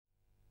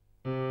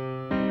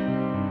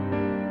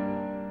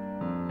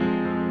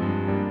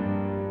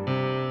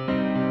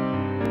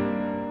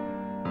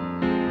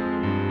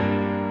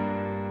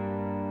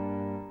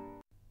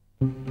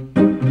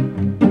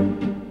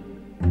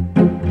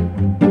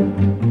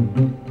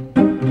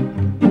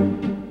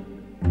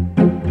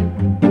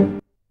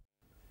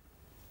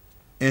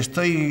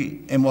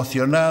Estoy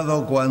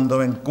emocionado cuando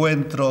me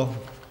encuentro,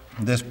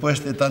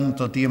 después de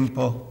tanto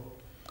tiempo,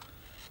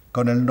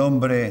 con el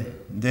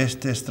nombre de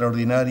este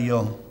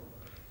extraordinario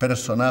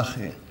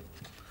personaje,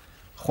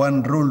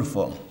 Juan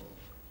Rulfo.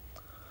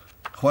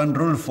 Juan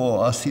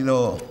Rulfo ha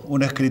sido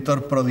un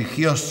escritor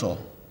prodigioso,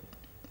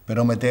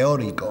 pero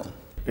meteórico.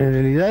 En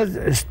realidad,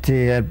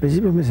 al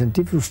principio me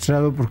sentí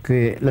frustrado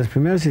porque las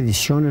primeras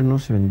ediciones no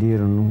se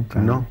vendieron nunca.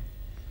 No.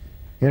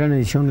 Eran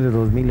ediciones de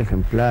 2000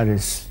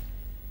 ejemplares,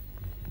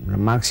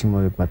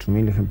 máximo de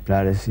 4000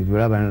 ejemplares, y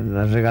duraban,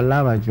 las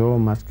regalaba yo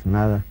más que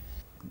nada.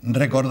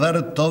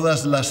 Recordar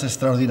todas las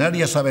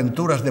extraordinarias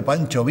aventuras de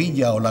Pancho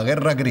Villa o la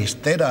Guerra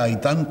Cristera y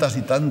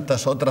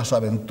tantas otras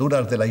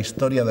aventuras de la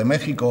historia de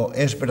México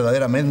es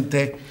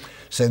verdaderamente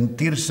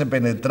sentirse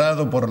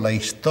penetrado por la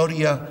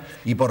historia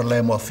y por la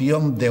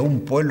emoción de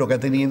un pueblo que ha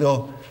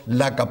tenido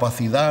la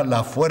capacidad,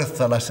 la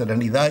fuerza, la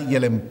serenidad y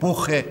el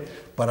empuje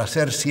para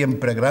ser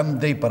siempre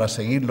grande y para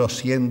seguirlo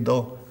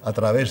siendo a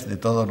través de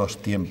todos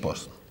los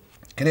tiempos.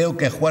 Creo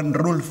que Juan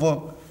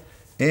Rulfo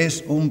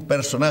es un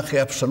personaje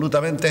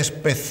absolutamente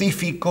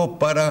específico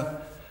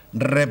para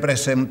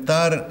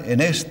representar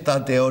en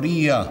esta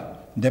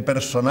teoría de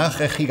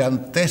personajes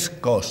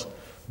gigantescos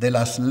de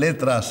las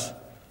letras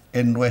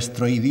en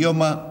nuestro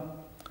idioma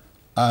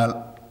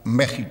a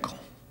México.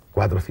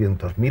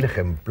 400.000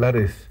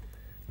 ejemplares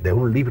de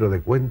un libro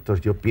de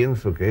cuentos, yo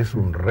pienso que es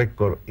un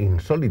récord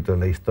insólito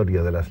en la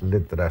historia de las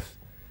letras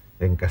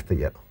en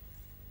castellano.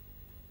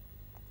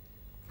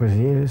 Pues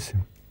sí,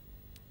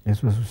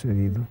 eso ha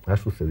sucedido. Ha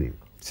sucedido.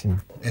 Sí.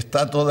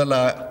 Está toda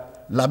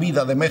la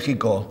vida de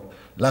México,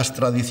 las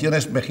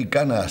tradiciones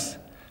mexicanas,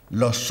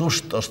 los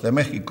sustos de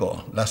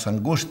México, las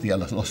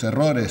angustias, los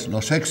errores,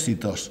 los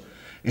éxitos.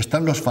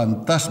 Están los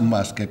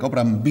fantasmas que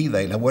cobran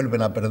vida y la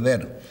vuelven a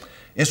perder.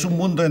 Es un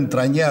mundo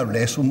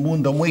entrañable, es un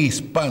mundo muy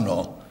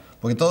hispano,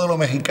 porque todo lo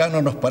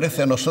mexicano nos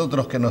parece a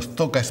nosotros que nos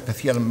toca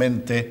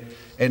especialmente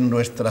en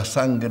nuestra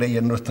sangre y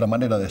en nuestra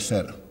manera de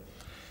ser.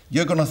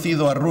 Yo he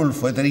conocido a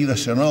Rulfo, he tenido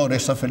ese honor,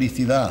 esa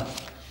felicidad.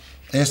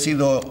 He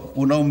sido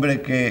un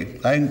hombre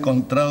que ha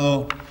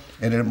encontrado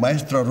en el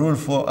maestro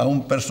Rulfo a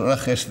un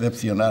personaje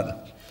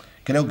excepcional.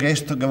 Creo que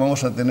esto que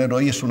vamos a tener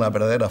hoy es una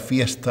verdadera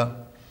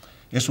fiesta.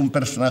 Es un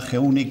personaje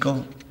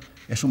único,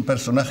 es un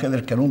personaje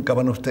del que nunca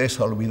van ustedes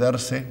a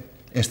olvidarse.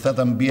 Está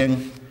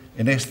también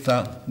en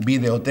esta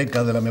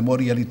videoteca de la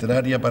memoria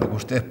literaria para que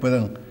ustedes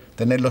puedan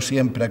tenerlo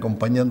siempre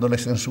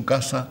acompañándoles en su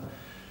casa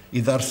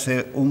y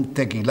darse un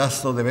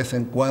tequilazo de vez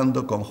en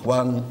cuando con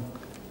Juan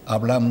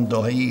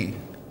hablando ahí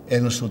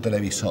en su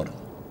televisor.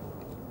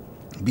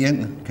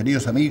 Bien,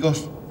 queridos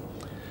amigos,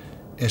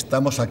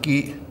 estamos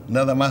aquí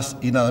nada más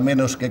y nada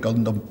menos que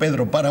con don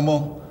Pedro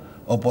Páramo,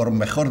 o por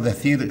mejor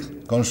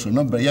decir, con su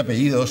nombre y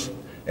apellidos,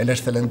 el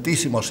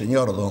excelentísimo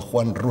señor don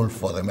Juan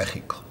Rulfo de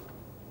México,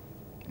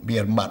 mi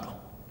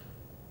hermano.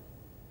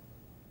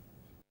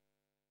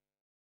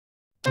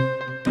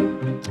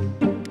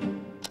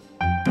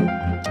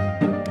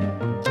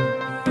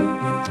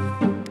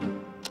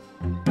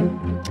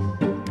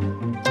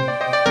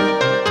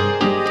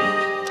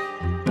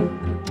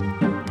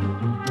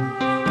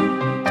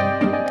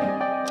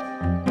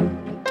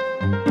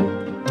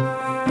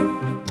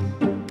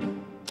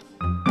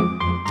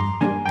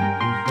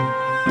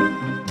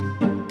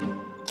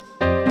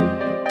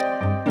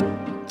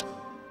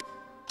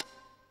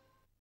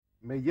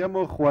 Me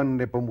llamo Juan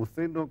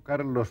Nepomuceno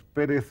Carlos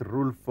Pérez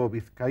Rulfo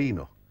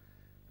Vizcaíno.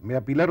 Me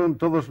apilaron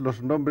todos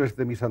los nombres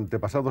de mis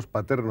antepasados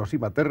paternos y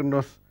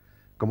maternos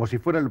como si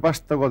fuera el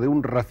vástago de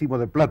un racimo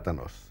de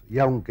plátanos, y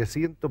aunque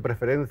siento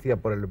preferencia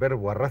por el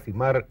verbo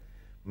arracimar,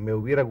 me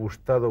hubiera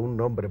gustado un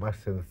nombre más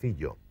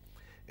sencillo.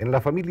 En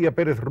la familia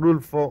Pérez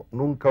Rulfo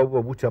nunca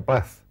hubo mucha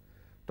paz.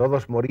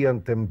 Todos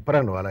morían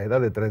temprano, a la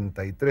edad de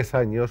 33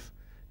 años,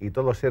 y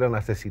todos eran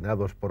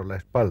asesinados por la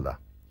espalda.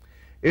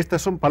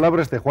 Estas son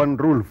palabras de Juan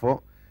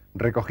Rulfo,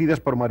 recogidas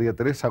por María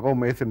Teresa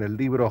Gómez en el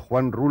libro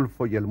Juan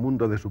Rulfo y el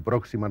mundo de su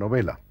próxima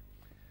novela.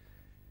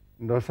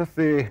 Nos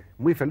hace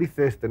muy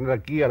felices tener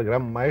aquí al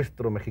gran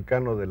maestro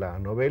mexicano de la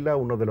novela,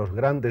 uno de los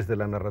grandes de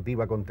la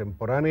narrativa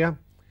contemporánea,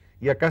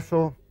 y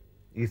acaso,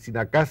 y sin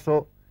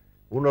acaso,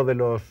 uno de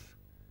los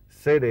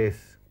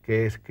seres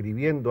que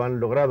escribiendo han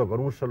logrado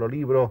con un solo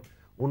libro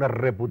una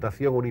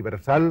reputación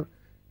universal,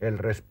 el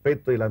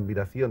respeto y la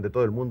admiración de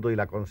todo el mundo y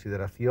la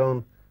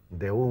consideración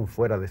de un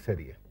fuera de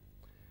serie.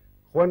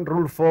 Juan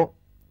Rulfo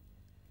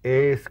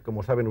es,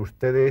 como saben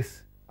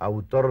ustedes,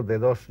 autor de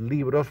dos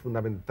libros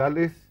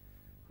fundamentales,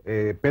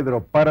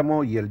 Pedro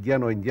Páramo y El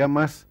llano en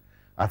llamas,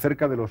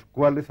 acerca de los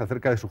cuales,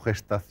 acerca de su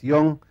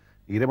gestación,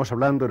 iremos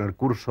hablando en el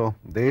curso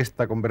de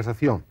esta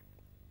conversación.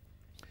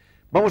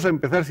 Vamos a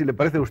empezar, si le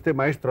parece a usted,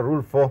 maestro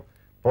Rulfo,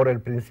 por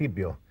el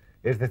principio,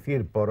 es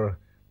decir, por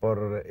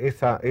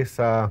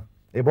esa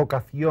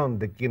evocación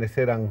de quiénes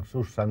eran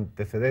sus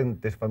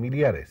antecedentes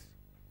familiares.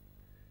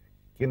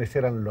 ¿Quiénes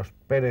eran los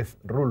Pérez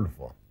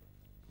Rulfo?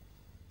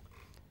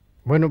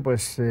 Bueno,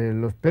 pues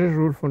los Pérez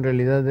Rulfo en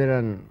realidad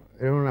eran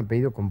un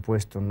apellido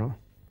compuesto, ¿no?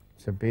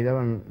 Se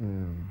apellidaban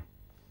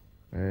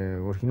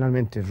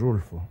originalmente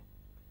Rulfo.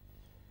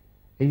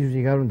 Ellos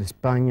llegaron de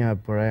España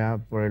por allá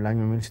por el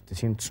año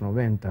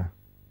 1790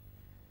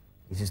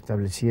 y se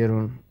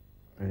establecieron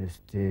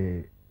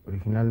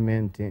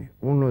originalmente.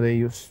 Uno de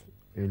ellos,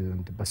 el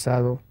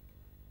antepasado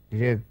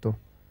directo,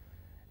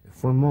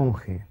 fue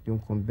monje de un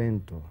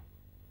convento,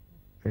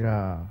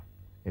 era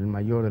el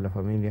mayor de la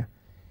familia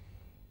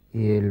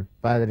y el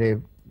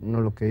padre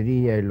no lo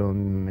quería y lo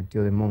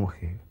metió de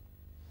monje.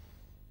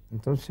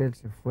 Entonces él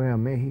se fue a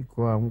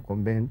México a un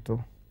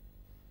convento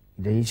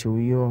y de ahí se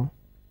huyó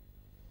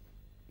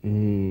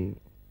y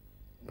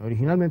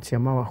originalmente se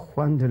llamaba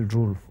Juan del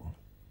Rulfo,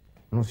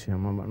 no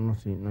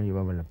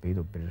llevaba el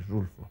apellido Pérez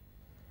Rulfo.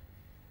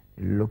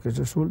 Lo que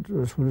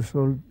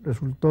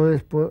resultó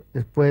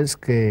después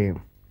que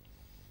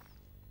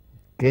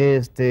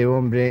este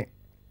hombre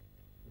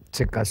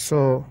se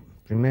casó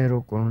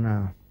primero con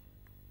una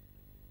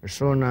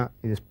persona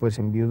y después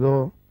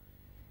enviudó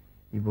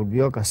y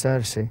volvió a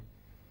casarse,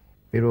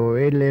 pero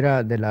él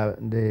era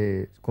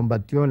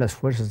combatió en las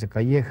fuerzas de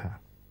Calleja,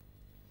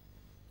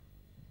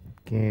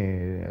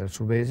 que a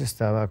su vez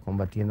estaba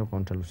combatiendo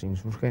contra los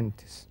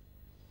insurgentes.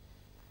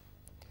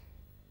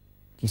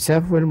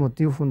 Quizá fue el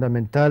motivo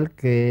fundamental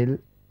que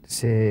él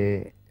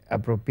se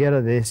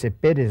apropiara de ese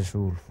Pérez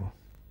Rulfo,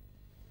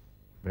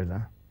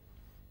 ¿verdad?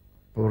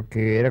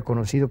 Porque era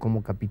conocido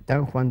como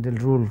Capitán Juan del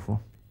Rulfo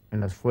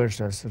en las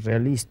fuerzas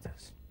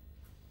realistas.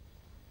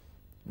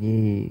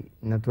 Y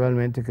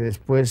naturalmente que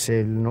después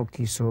él no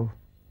quiso,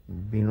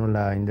 vino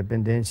la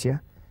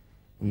independencia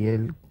y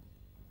él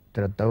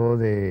trató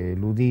de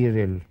eludir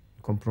el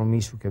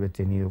compromiso que había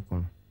tenido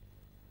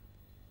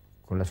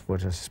con las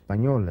fuerzas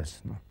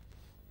españolas, ¿no?,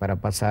 para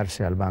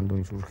pasarse al bando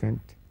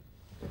insurgente.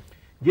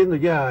 Yendo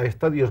ya a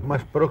estadios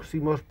más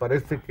próximos,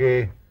 parece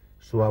que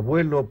su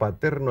abuelo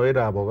paterno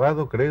era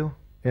abogado, creo.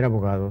 Era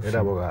abogado, Era sí.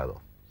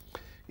 abogado.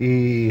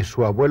 Y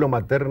su abuelo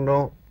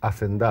materno,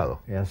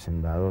 hacendado. Era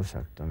hacendado,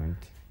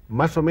 exactamente.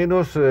 Más o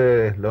menos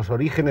los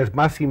orígenes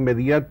más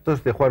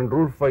inmediatos de Juan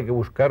Rulfo hay que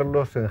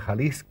buscarlos en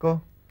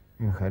Jalisco.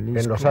 En Jalisco.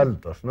 En los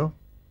altos, ¿no?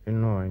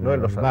 No, en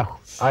los altos.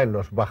 bajos. Ah, en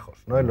los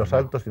bajos. No en los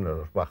altos, sino en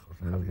los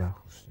bajos. En los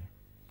bajos, sí.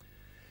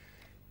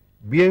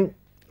 Bien,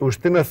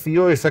 usted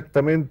nació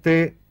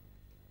exactamente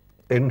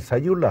en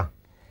Sayula.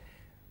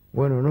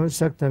 Bueno, no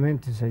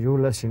exactamente en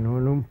Sayula, sino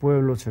en un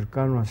pueblo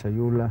cercano a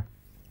Sayula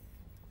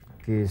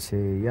que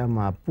se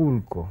llama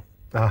Apulco.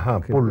 Ajá,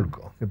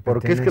 Pulco.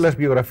 Porque es que las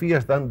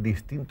biografías dan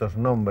distintos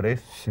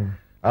nombres. Sí.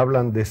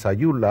 Hablan de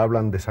Sayula,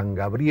 hablan de San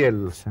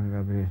Gabriel. San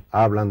Gabriel.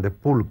 Hablan de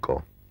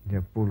Pulco. De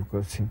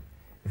Apulco, sí.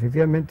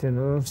 Efectivamente,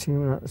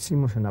 nosotros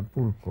nacimos en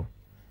Apulco.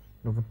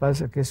 Lo que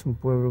pasa es que es un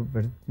pueblo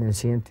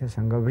perteneciente a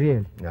San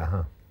Gabriel.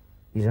 Ajá.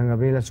 Y San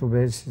Gabriel, a su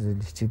vez, es el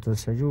distrito de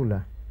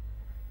Sayula.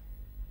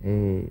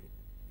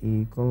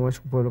 Y como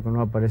es un pueblo que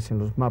no aparece en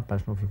los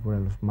mapas, no figura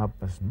en los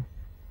mapas, ¿no?,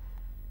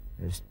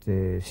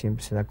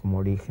 siempre se da como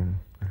origen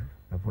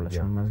la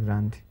población más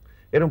grande.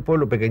 Era un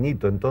pueblo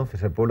pequeñito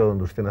entonces, el pueblo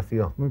donde usted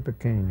nació. Muy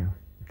pequeño.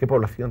 ¿Qué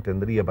población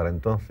tendría para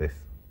entonces?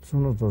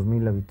 Son unos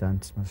 2000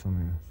 habitantes más o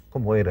menos.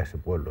 ¿Cómo era ese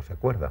pueblo? ¿Se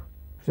acuerda?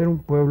 Pues era un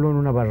pueblo en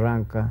una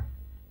barranca,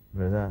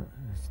 ¿verdad?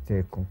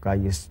 Con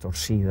calles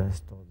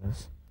torcidas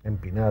todas.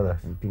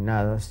 Empinadas.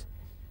 Empinadas.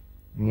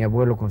 Mi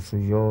abuelo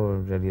construyó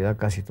en realidad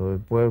casi todo el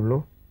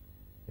pueblo.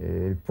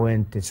 El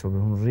puente sobre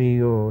un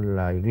río,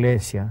 la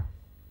iglesia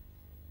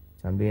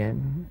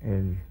también.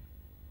 Él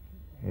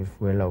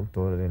fue el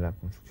autor de la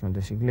construcción de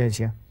esa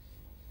iglesia.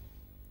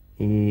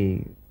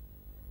 Y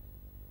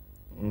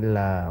en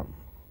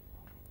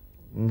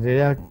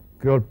realidad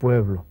creó el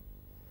pueblo.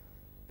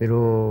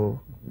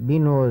 Pero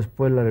vino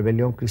después la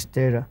rebelión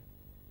cristera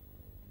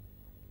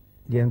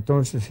y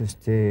entonces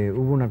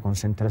hubo una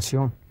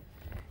concentración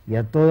y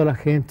a toda la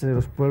gente de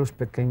los pueblos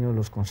pequeños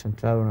los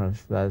concentraron a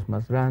las ciudades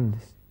más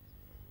grandes.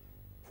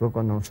 Fue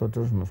cuando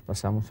nosotros nos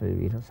pasamos a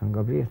vivir a San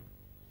Gabriel.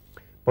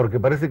 Porque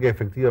parece que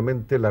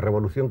efectivamente la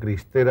revolución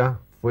cristera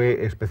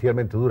fue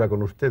especialmente dura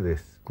con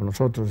ustedes. Con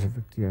nosotros,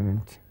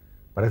 efectivamente.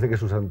 Parece que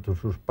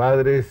sus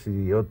padres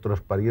y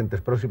otros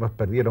parientes próximos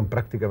perdieron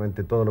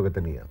prácticamente todo lo que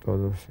tenían.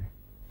 Todo, sí.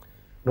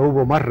 No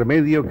hubo más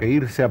remedio que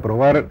irse a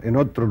probar en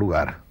otro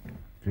lugar.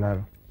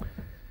 Claro.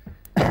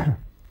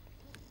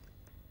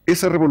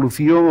 Esa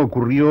revolución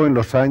ocurrió en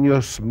los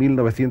años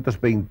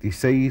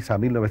 1926 a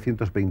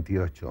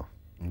 1928.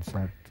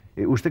 Exacto.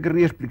 ¿Usted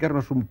querría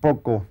explicarnos un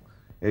poco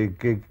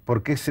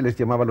por qué se les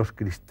llamaba los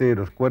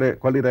cristeros?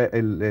 ¿Cuál era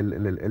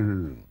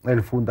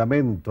el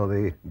fundamento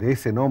de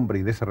ese nombre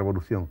y de esa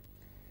revolución?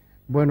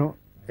 Bueno,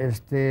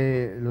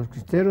 los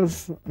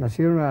cristeros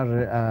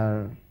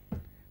nacieron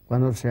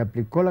cuando se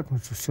aplicó la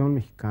Constitución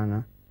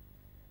mexicana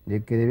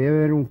de que debía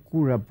haber un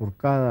cura por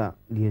cada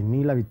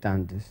 10,000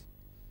 habitantes.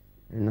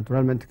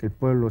 Naturalmente que el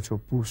pueblo se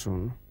opuso,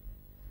 ¿no?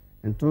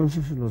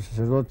 Entonces los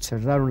sacerdotes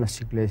cerraron las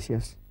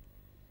iglesias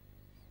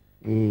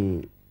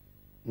y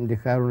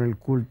dejaron el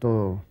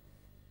culto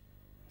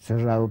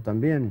cerrado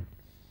también.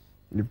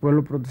 El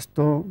pueblo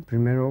protestó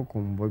primero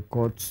con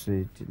boicots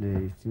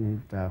de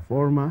distinta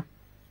forma,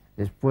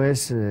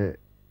 después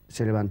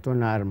se levantó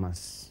en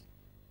armas.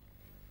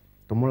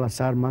 tomó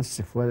las armas,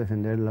 se fue a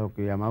defender lo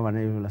que llamaban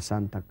ellos la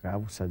santa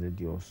causa de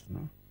Dios,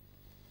 ¿no?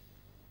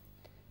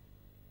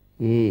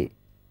 Y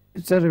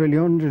esta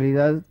rebelión en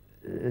realidad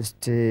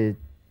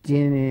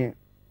tiene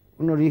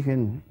un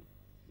origen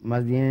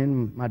más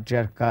bien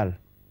matriarcal.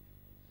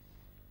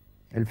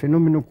 El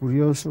fenómeno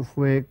curioso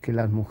fue que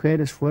las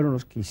mujeres fueron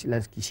las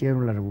que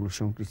hicieron la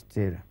revolución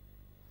cristera,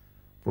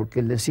 porque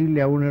el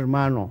decirle a un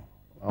hermano,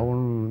 a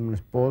un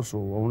esposo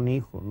o a un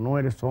hijo, no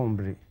eres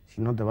hombre, si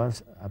no te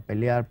vas a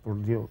pelear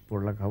por Dios,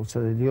 por la causa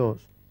de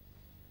Dios,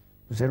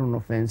 pues era una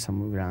ofensa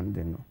muy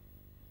grande, ¿no?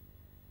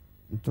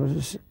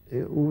 Entonces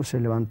se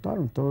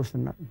levantaron todos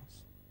en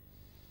armas.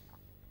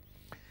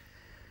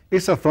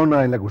 Esa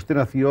zona en la que usted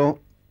nació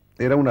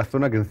era una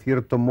zona que en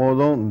cierto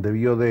modo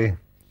debió de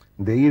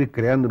ir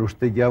creando en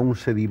usted ya un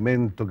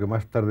sedimento que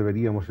más tarde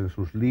veríamos en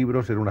sus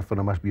libros. Era una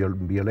zona más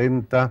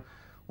violenta,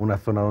 una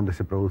zona donde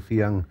se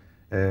producían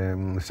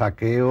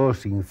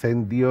saqueos,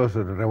 incendios,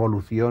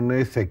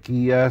 revoluciones,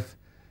 sequías,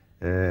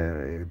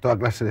 toda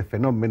clase de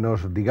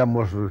fenómenos,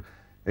 digamos,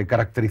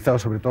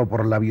 caracterizados sobre todo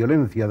por la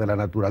violencia de la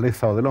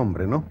naturaleza o del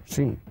hombre, ¿no?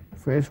 Sí,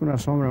 es una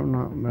zona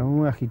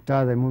muy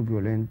agitada y muy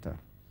violenta.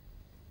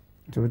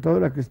 Sobre todo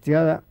la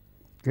cristiada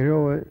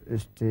creó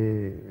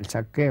el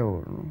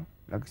saqueo, ¿no?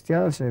 La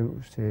cristiada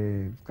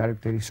se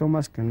caracterizó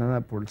más que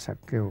nada por el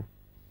saqueo,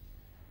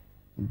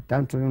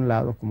 tanto de un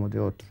lado como de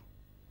otro.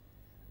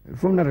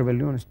 Fue una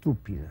rebelión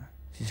estúpida,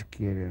 si se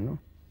quiere, ¿no?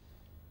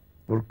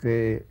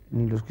 Porque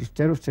ni los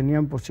cristeros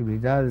tenían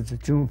posibilidades de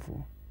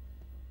triunfo,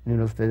 ni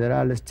los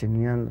federales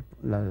tenían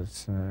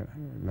las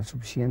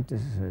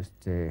suficientes,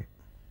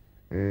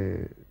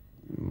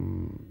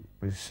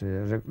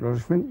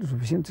 los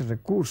suficientes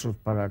recursos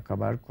para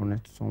acabar con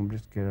estos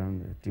hombres que eran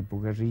de tipo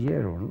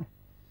guerrillero, ¿no?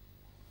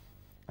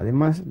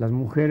 Además, las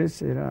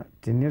mujeres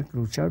tenían que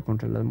luchar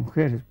contra las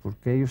mujeres,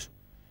 porque ellos,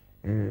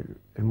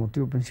 el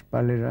motivo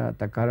principal era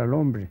atacar al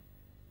hombre.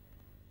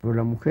 Pero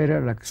la mujer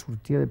era la que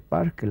surtía de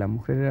parque, la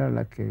mujer era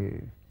la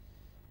que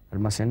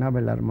almacenaba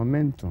el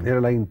armamento.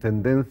 ¿Era la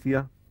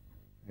intendencia?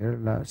 Era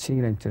la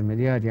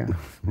intermediaria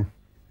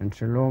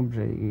entre el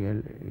hombre y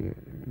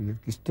el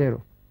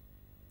cristero.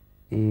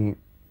 Y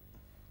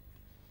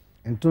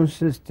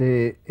entonces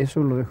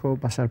eso lo dejó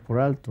pasar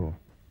por alto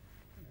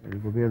el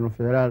gobierno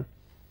federal.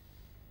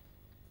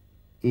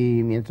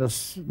 Y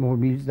mientras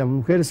las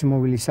mujeres se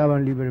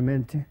movilizaban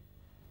libremente,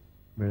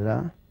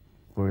 ¿verdad?,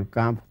 por el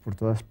campo, por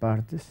todas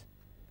partes,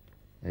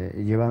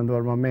 llevando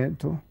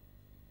armamento,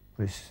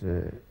 pues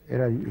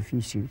era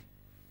difícil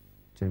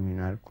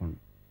terminar con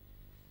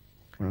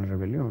la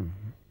rebelión.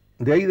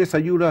 De ahí de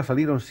Sayula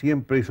salieron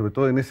siempre, y sobre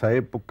todo en esa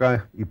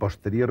época, y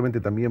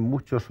posteriormente también,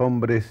 muchos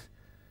hombres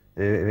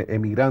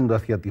emigrando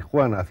hacia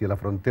Tijuana, hacia la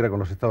frontera con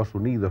los Estados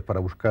Unidos, para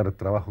buscar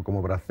trabajo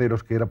como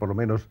braceros, que era por lo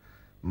menos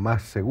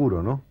más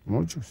seguro, ¿no?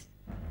 Muchos.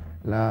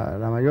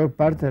 La mayor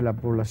parte de la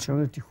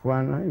población de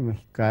Tijuana y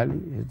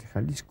Mexicali es de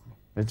Jalisco.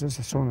 Es de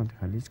esa zona de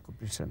Jalisco,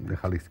 precisamente. De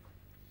Jalisco.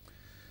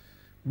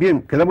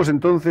 Bien, quedamos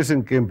entonces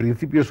en que en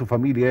principio su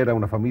familia era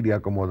una familia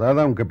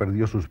acomodada, aunque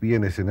perdió sus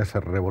bienes en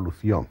esa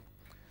revolución.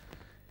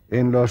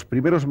 En los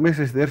primeros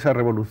meses de esa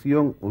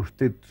revolución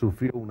usted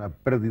sufrió una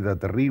pérdida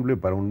terrible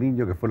para un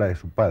niño que fue la de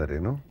su padre,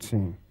 ¿no?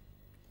 Sí.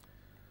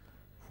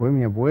 Fue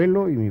mi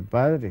abuelo y mi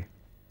padre,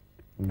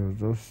 los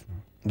dos.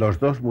 Los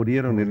dos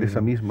murieron en esa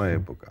misma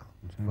época.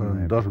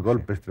 Fueron dos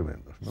golpes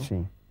tremendos, ¿no?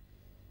 Sí.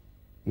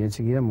 Y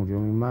enseguida murió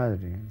mi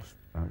madre,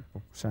 a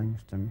pocos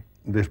años también.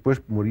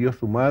 Después murió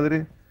su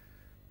madre.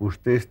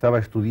 Usted estaba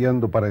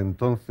estudiando para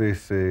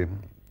entonces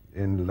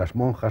en las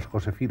monjas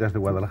josefinas de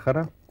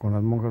Guadalajara. Con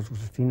las monjas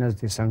josefinas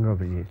de San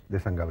Gabriel. De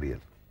San Gabriel.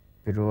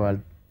 Pero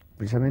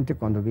precisamente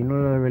cuando vino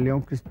la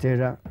rebelión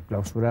cristera,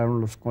 clausuraron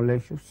los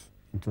colegios,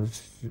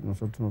 entonces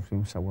nosotros nos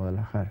fuimos a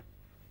Guadalajara.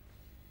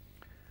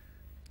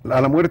 A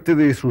la muerte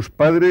de sus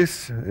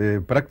padres,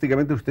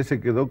 prácticamente usted se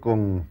quedó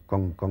con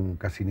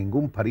casi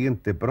ningún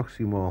pariente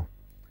próximo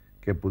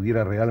que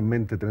pudiera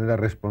realmente tener la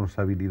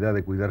responsabilidad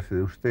de cuidarse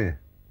de usted.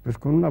 Pues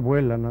con una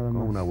abuela nada más.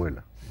 Con una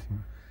abuela.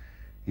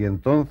 Sí. Y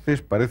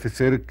entonces parece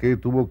ser que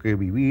tuvo que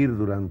vivir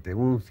durante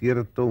un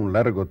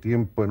largo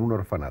tiempo en un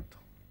orfanato.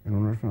 En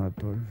un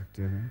orfanatorio,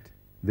 efectivamente.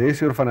 De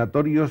ese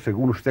orfanatorio,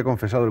 según usted ha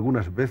confesado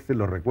algunas veces,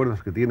 los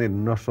recuerdos que tiene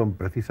no son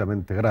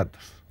precisamente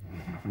gratos.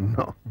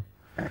 No.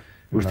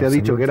 Usted ha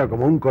dicho que era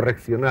como un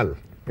correccional.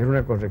 Era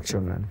una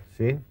correccional.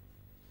 ¿Sí?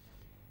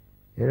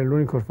 Era el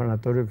único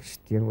orfanatorio que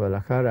existía en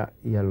Guadalajara,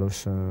 y a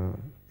los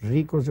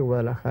ricos de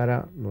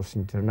Guadalajara los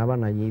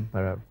internaban allí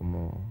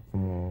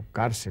como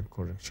cárcel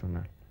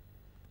correccional.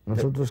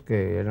 Nosotros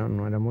que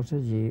no éramos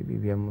allí,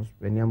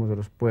 veníamos de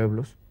los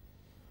pueblos,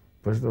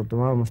 pues lo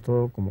tomábamos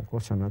todo como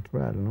cosa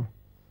natural, ¿no?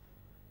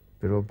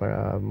 Pero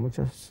para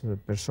muchas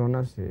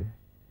personas,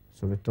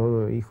 sobre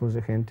todo hijos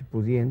de gente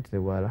pudiente de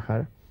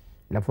Guadalajara,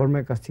 la forma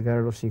de castigar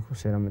a los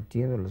hijos era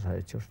metiéndolos a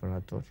dicho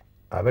orfanatorio.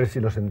 A ver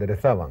si los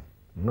enderezaban,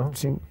 ¿no?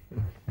 Sí.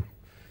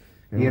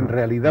 Y en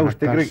realidad,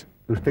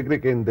 ¿usted cree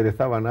que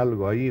enderezaban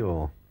algo ahí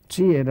o...?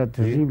 Sí, era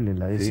terrible, ¿sí?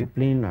 La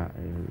disciplina,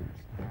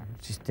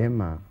 el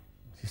sistema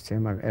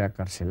era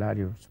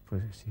carcelario, se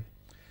puede decir.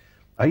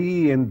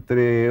 Ahí,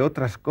 entre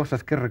otras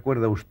cosas, ¿qué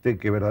recuerda usted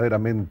que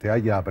verdaderamente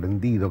haya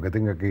aprendido, que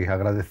tenga que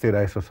agradecer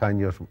a esos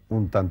años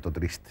un tanto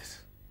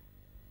tristes?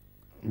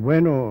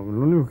 Bueno,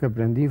 lo único que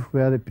aprendí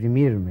fue a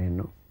deprimirme,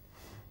 ¿no?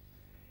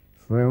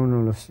 Fue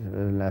una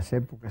de las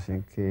épocas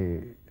en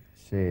que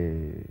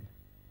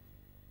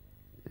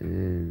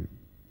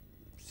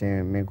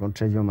me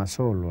encontré yo más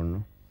solo,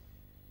 ¿no?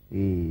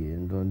 Y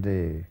en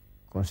donde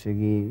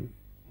conseguí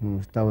un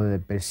estado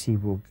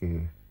depresivo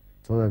que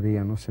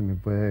todavía no se me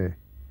puede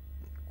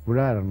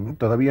curar, ¿no?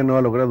 Todavía no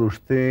ha logrado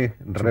usted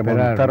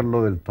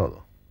remontarlo del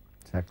todo.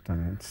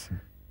 Exactamente, sí.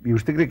 ¿Y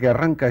usted cree que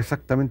arranca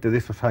exactamente de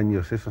esos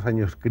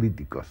años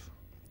críticos?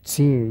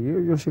 Sí,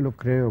 yo sí lo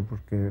creo,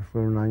 porque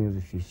fueron años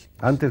difíciles.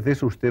 Antes de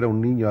eso usted era un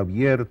niño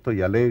abierto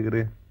y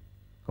alegre,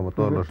 como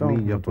todos los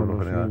niños, por lo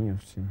general.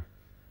 Niños, sí.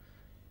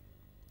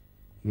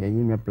 Y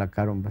allí me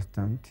aplacaron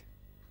bastante.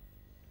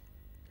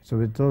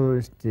 Sobre todo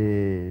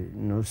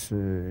nos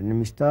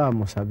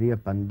enemistábamos, había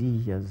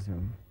pandillas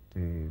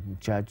de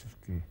muchachos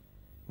que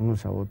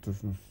unos a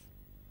otros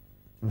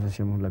nos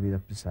hacíamos la vida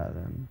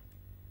pesada, ¿no?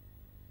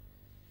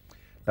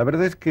 La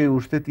verdad es que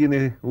usted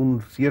tiene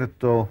un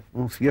cierto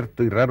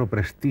y raro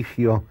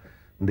prestigio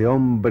de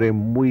hombre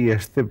muy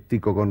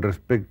escéptico con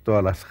respecto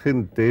a las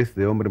gentes,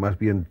 de hombre más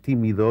bien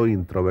tímido,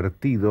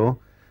 introvertido,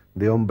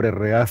 de hombre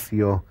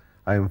reacio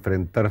a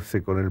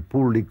enfrentarse con el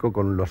público,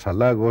 con los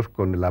halagos,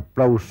 con el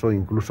aplauso,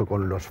 incluso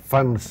con los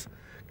fans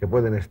que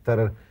pueden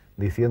estar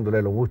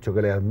diciéndole lo mucho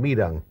que le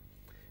admiran.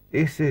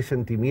 ¿Ese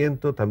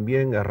sentimiento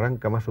también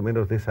arranca más o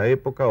menos de esa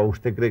época o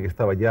usted cree que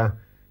estaba ya,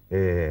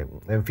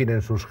 en fin,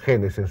 en sus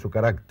genes, en su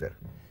carácter?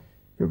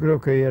 Yo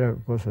creo que era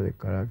cosa de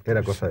carácter.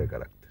 Era cosa de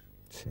carácter.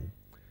 Sí.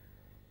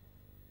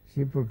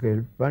 Sí, porque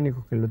el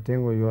pánico que lo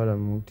tengo yo a la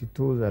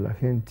multitud, a la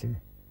gente,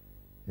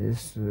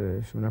 es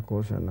una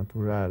cosa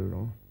natural,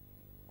 ¿no?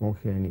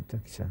 Congénita,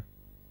 quizá.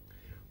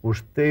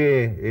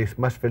 ¿Usted es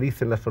más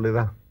feliz en la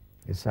soledad?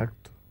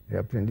 Exacto. He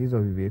aprendido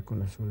a vivir con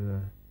la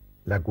soledad.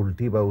 ¿La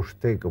cultiva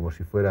usted como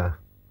si fuera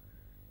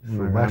su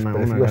Una más gran-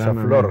 preciosa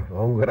una gran flor amor.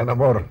 o un gran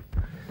amor?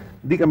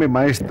 Dígame,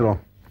 maestro,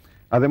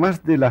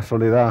 además de la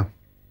soledad,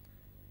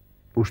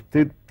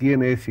 usted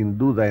tiene sin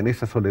duda en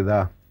esa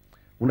soledad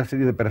una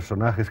serie de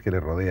personajes que le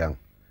rodean.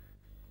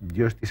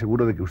 Yo estoy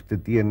seguro de que usted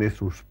tiene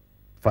sus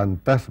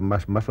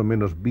fantasmas más o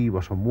menos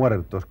vivos o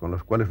muertos con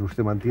los cuales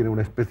usted mantiene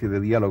una especie de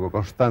diálogo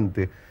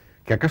constante,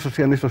 que acaso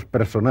sean esos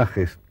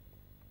personajes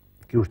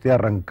que usted ha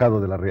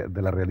arrancado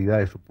de la realidad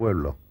de su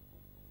pueblo.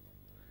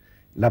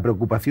 La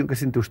preocupación que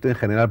siente usted en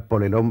general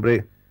por el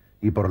hombre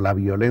y por la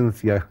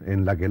violencia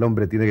en la que el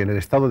hombre tiene, en el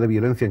estado de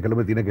violencia en que el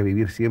hombre tiene que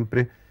vivir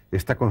siempre,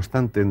 está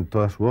constante en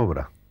toda su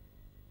obra.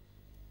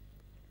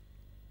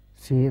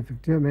 Sí,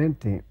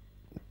 efectivamente,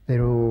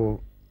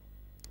 pero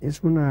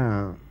es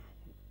una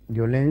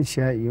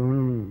violencia y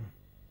un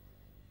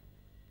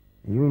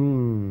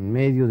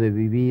medio de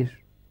vivir,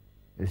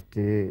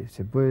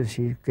 se puede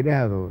decir,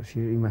 creado, es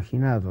decir,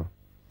 imaginado.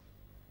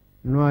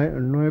 No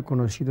he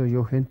conocido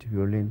yo gente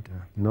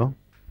violenta. ¿No?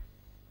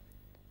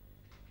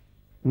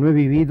 No he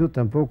vivido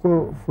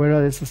tampoco fuera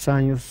de esos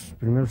años,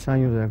 primeros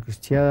años de la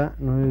cristiada,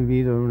 no he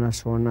vivido en una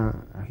zona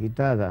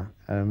agitada.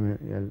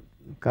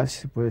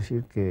 Casi se puede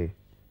decir que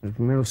los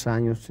primeros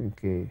años en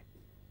que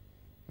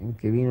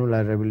vino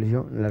la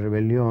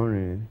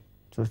rebelión,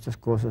 todas estas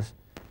cosas,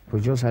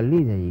 pues yo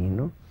salí de allí,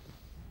 ¿no?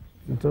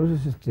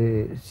 Entonces,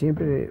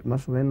 siempre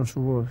más o menos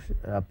hubo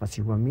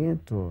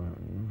apaciguamiento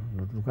en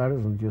los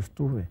lugares donde yo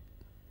estuve.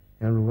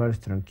 Eran lugares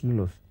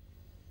tranquilos.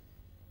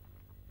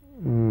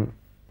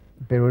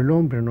 Pero el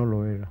hombre no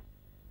lo era.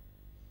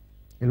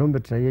 El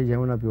hombre traía ya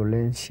una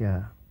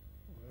violencia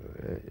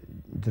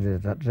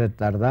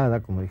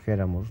retardada, como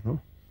dijéramos, ¿no?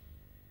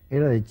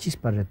 Era de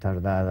chispa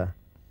retardada.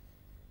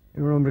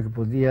 Era un hombre que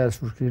podía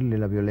surgirle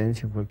la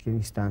violencia en cualquier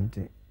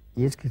instante.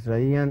 Y es que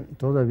traían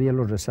todavía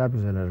los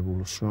resabios de la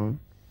revolución,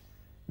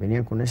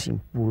 venían con ese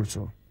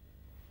impulso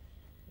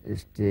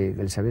que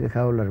les había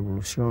dejado la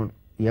revolución,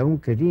 y aún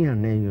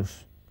querían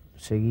ellos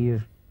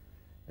seguir.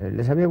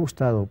 Les había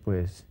gustado,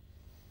 pues,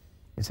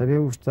 les había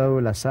gustado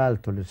el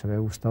asalto, les había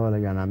gustado el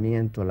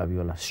allanamiento, la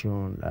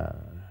violación,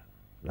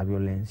 la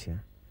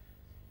violencia.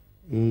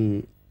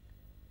 Y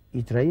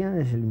traían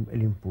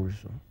el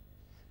impulso.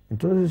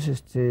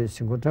 Entonces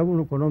se encontraba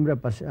uno con hombre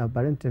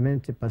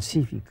aparentemente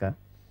pacífica,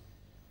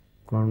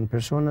 con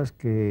personas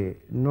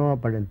que no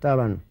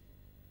aparentaban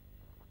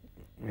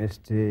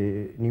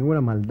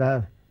ninguna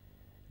maldad,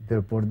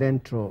 pero por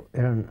dentro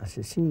eran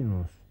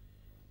asesinos.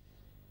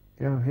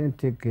 Eran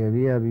gente que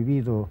había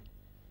vivido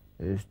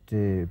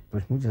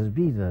pues muchas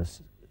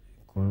vidas,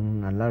 con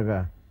una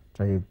larga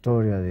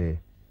trayectoria de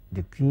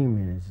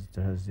crímenes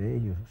detrás de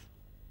ellos.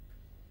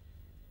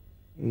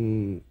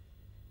 Y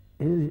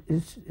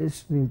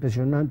es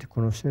impresionante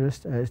conocer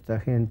a esta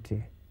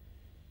gente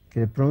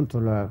que de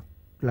pronto la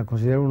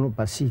considera uno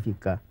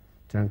pacífica,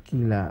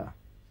 tranquila,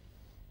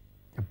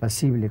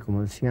 apacible,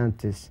 como decía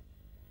antes,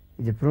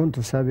 y de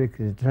pronto sabe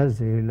que detrás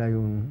de él hay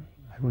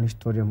una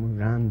historia muy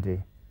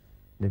grande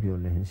de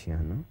violencia,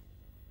 ¿no?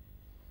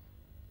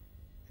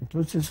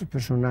 Entonces esos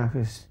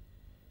personajes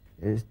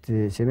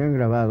se me han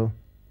grabado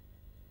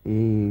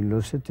y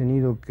los he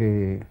tenido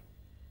que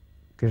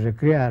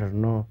recrear,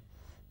 no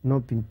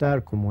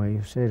pintar como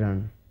ellos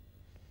eran,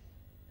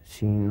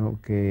 sino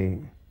que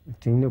he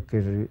tenido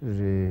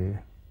que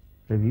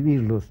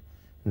revivirlos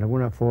de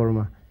alguna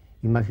forma,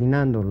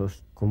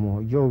 imaginándolos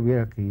como yo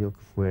hubiera querido que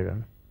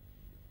fueran.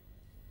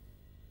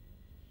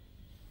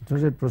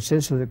 Entonces el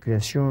proceso de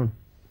creación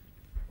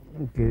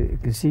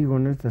que sigo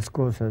en estas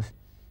cosas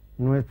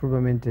no es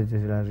propiamente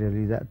desde la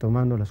realidad,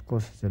 tomando las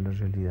cosas de la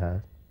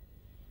realidad,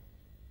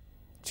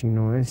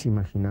 sino es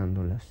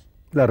imaginándolas.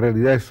 La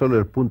realidad es solo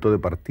el punto de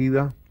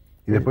partida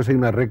y después hay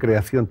una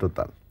recreación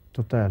total.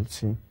 Total,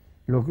 sí.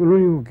 Lo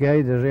único que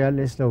hay de real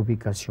es la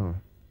ubicación.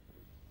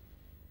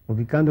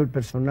 Ubicando el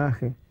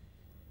personaje,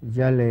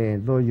 ya le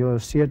doy yo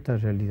cierta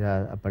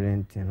realidad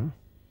aparente, ¿no?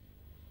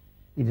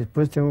 Y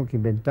después tengo que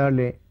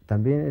inventarle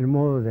también el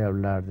modo de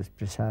hablar, de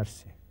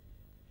expresarse,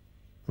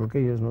 porque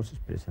ellos no se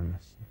expresan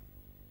así.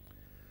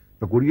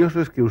 Lo curioso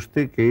es que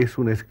usted, que es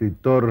un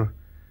escritor,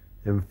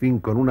 en fin,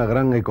 con una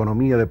gran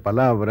economía de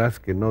palabras,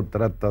 que no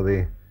trata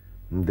de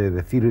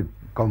decir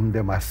con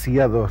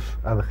demasiados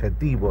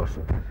adjetivos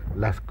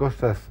las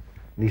cosas,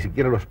 ni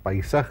siquiera los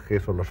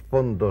paisajes o los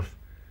fondos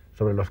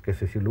sobre los que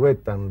se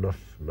siluetan los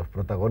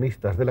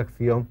protagonistas de la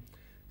acción,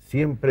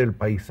 siempre el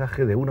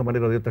paisaje de una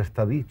manera o de otra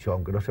está dicho,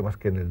 aunque no sea más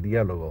que en el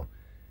diálogo.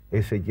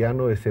 Ese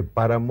llano, ese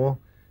páramo,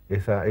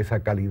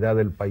 esa calidad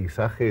del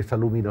paisaje, esa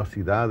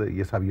luminosidad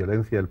y esa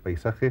violencia del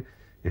paisaje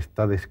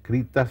está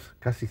descritas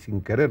casi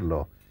sin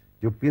quererlo.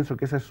 Yo pienso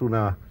que esa es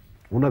una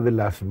de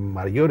las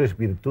mayores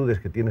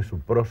virtudes que tiene su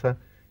prosa,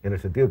 en el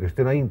sentido que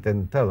usted no ha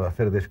intentado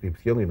hacer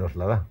descripción y nos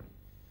la da.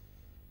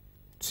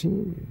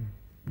 Sí,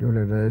 yo le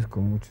agradezco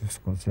muchos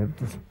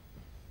conceptos,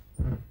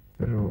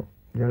 pero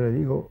ya le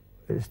digo,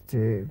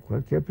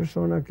 cualquier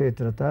persona que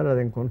tratara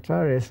de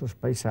encontrar esos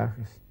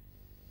paisajes,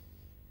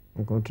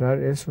 encontrar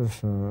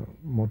esos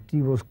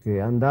motivos que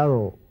han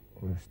dado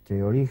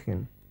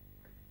origen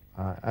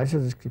a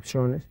esas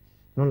descripciones,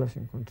 no las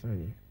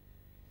encontraría.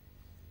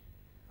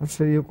 Ha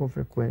sucedido con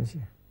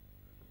frecuencia.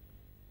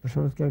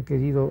 Personas que han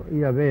querido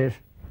ir a ver,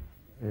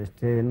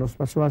 nos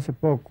pasó hace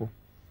poco,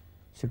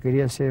 se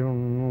quería hacer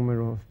un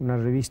número, una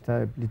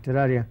revista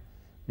literaria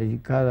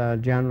dedicada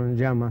al llano en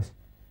llamas,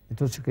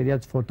 entonces se quería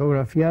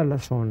fotografiar la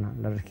zona,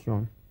 la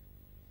región.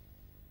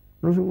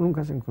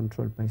 Nunca se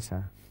encontró el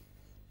paisaje.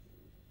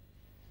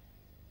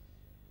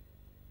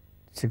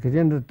 Se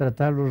querían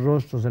retratar los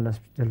rostros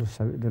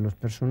de los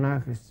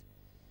personajes,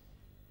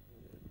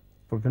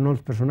 porque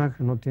los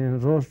personajes no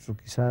tienen rostro,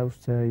 quizá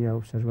usted haya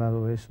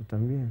observado eso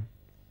también.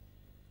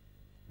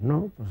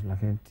 No, pues la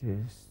gente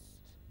es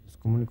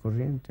común y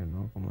corriente,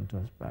 ¿no? Como en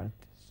todas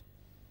partes.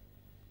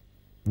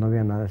 No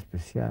había nada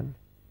especial.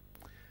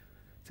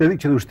 Se ha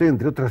dicho de usted,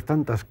 entre otras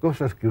tantas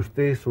cosas, que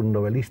usted es un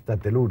novelista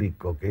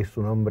telúrico, que es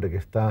un hombre que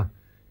está,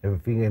 en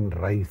fin,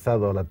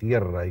 enraizado a la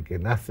tierra y que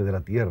nace de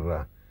la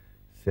tierra.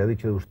 Se ha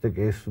dicho de usted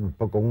que es un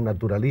poco un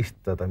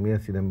naturalista también,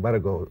 sin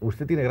embargo.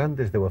 ¿Usted tiene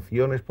grandes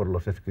devociones por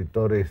los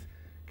escritores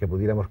que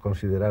pudiéramos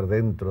considerar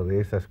dentro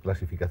de esas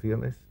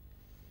clasificaciones?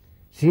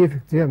 Sí,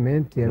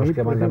 efectivamente. Los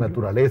que aman la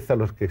naturaleza,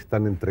 los que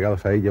están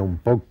entregados a ella un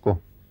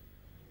poco.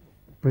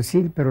 Pues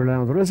sí, pero la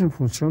naturaleza en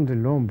función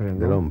del hombre, ¿no?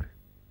 Del hombre.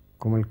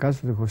 Como el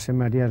caso de José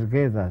María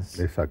Arguedas.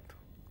 Exacto.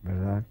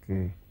 ¿Verdad?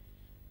 Que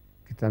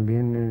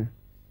también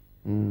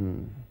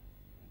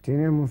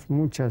tenemos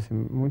mucha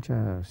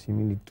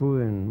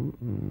similitud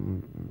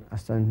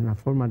hasta en la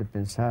forma de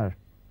pensar.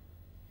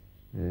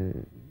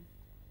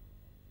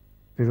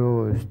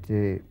 Pero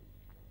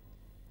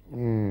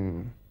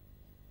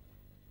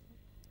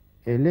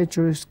el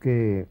hecho es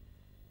que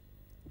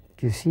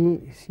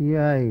sí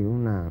hay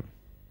una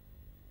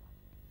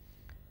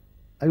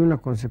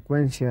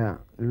consecuencia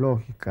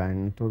lógica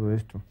en todo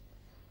esto,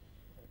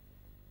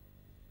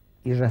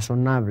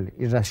 irracional,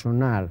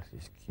 si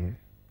se quiere,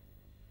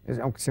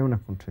 aunque sea una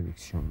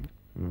contradicción,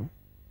 ¿no?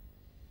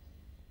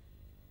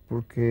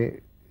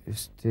 Porque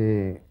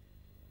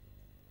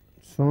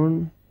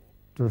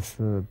los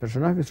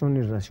personajes son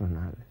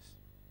irracionales,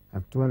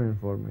 actúan en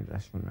forma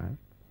irracional,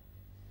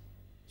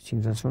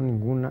 sin razón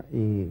ninguna,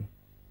 y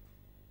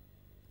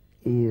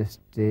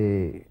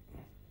se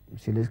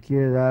les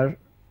quiere dar,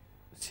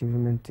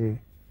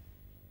 simplemente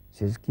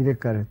se les quiere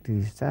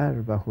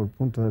caracterizar bajo el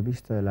punto de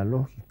vista de la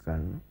lógica,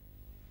 ¿no?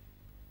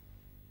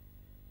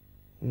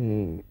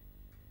 Y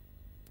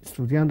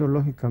estudiando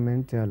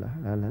lógicamente a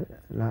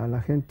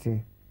la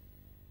gente,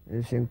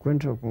 se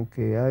encuentra con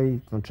que hay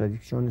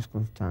contradicciones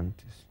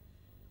constantes.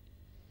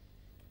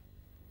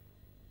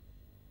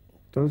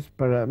 Entonces,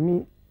 para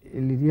mí,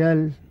 el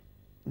ideal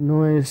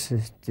no es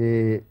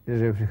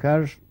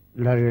reflejar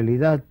la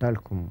realidad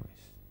tal como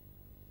es.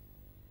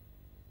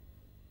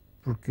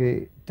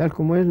 Porque tal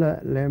como es, la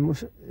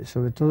hemos,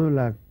 sobre todo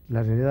la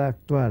realidad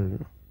actual,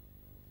 ¿no?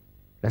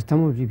 La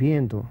estamos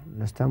viviendo,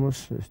 la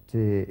estamos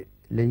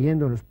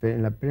leyendo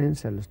en la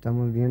prensa, la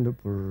estamos viendo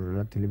por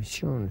la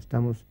televisión,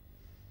 estamos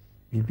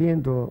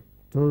viviendo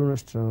todo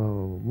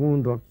nuestro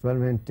mundo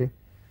actualmente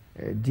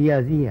día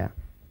a día.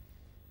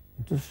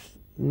 Entonces,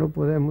 no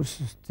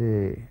podemos,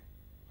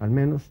 al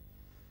menos,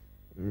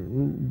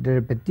 de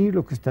repetir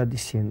lo que está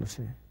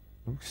diciéndose,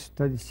 lo que se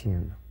está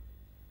diciendo.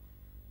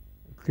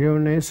 Creo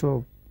en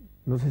eso,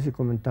 no sé si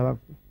comentaba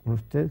con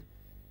usted,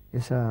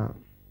 esa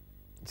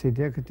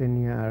idea que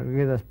tenía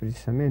Arguedas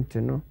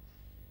precisamente, ¿no?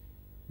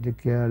 De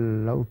que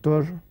al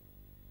autor,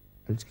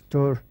 al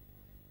escritor,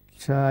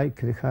 quizá hay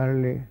que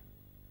dejarle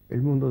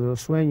el mundo de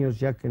los sueños,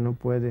 ya que no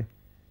puede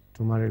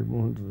tomar el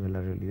mundo de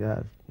la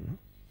realidad, ¿no?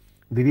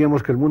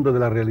 Diríamos que el mundo de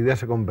la realidad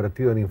se ha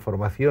convertido en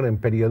información, en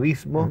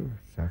periodismo,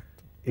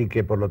 Exacto. y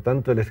que por lo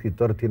tanto el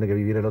escritor tiene que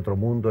vivir el otro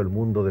mundo, el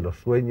mundo de los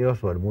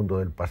sueños o el mundo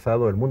del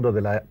pasado, el mundo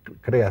de la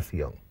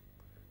creación,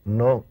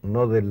 no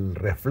del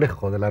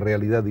reflejo de la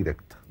realidad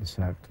directa.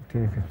 Exacto,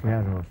 tiene que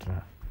crear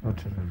otra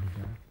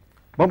realidad.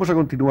 Vamos a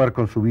continuar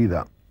con su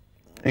vida.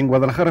 En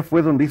Guadalajara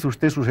fue donde hizo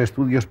usted sus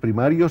estudios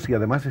primarios y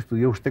además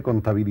estudió usted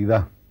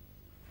contabilidad.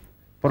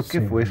 ¿Por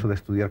qué fue eso de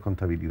estudiar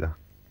contabilidad?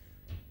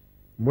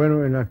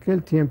 Bueno, en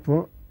aquel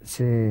tiempo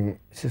se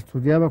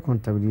estudiaba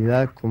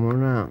contabilidad como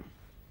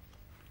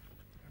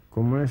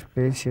una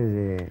especie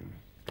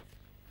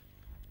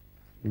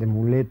de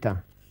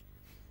muleta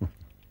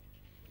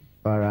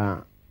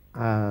para,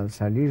 al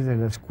salir de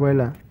la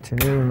escuela,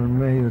 tener un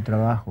medio de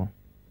trabajo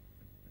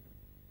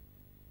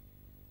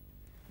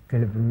que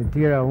le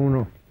permitiera a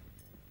uno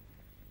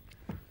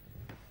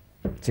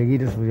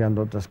seguir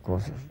estudiando otras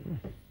cosas,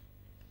 ¿no?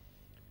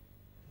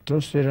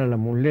 Entonces era la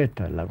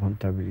muleta, la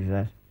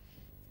contabilidad.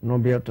 No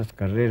había otras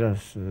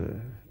carreras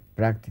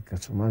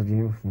prácticas o más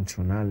bien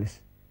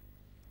funcionales.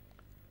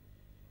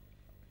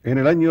 En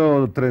el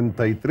año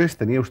 33,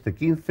 tenía usted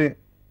 15,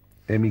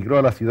 emigró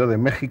a la Ciudad de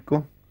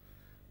México,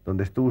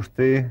 donde estuvo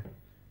usted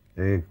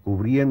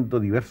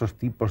cubriendo diversos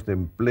tipos de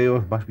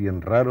empleos más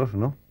bien raros,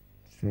 ¿no?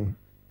 Sí.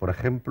 Por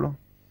ejemplo.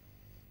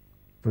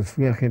 Pues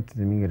fui agente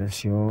de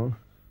migración,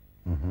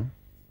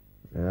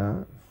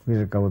 ¿verdad? Fui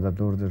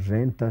recaudador de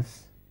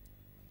rentas,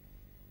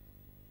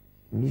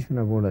 y hice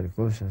una bola de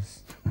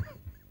cosas.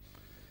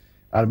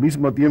 Al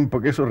mismo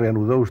tiempo que eso,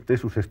 reanudó usted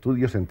sus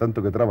estudios en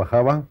tanto que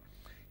trabajaba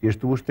y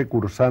estuvo usted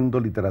cursando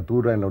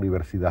literatura en la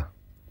universidad.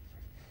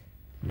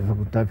 La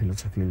Facultad de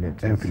Filosofía y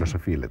Letras. En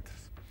Filosofía y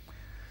Letras.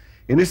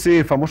 En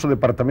ese famoso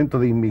departamento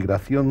de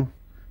inmigración,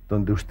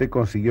 donde usted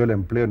consiguió el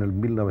empleo en el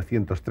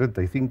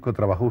 1935,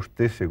 trabajó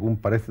usted, según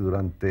parece,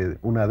 durante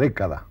una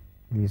década.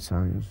 10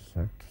 años,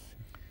 exacto. Sí.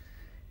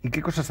 ¿Y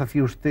qué cosas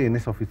hacía usted en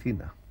esa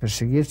oficina?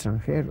 Perseguir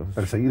extranjeros.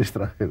 Perseguir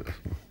extranjeros.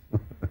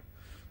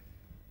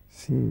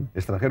 Sí.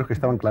 Extranjeros que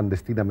estaban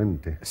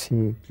clandestinamente.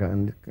 Sí,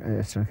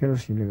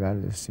 extranjeros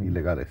ilegales. Sí.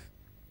 Ilegales.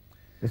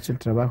 Es el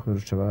trabajo de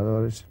los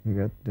trabajadores,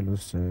 de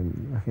los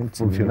agentes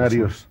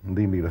funcionarios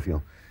de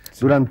inmigración. Sí.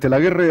 Durante la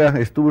guerra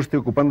estuvo usted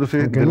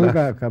ocupándose de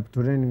nunca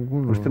capturé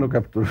ninguno. Usted no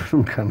capturó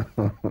nunca,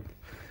 ¿no?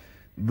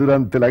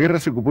 Durante la guerra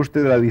se ocupó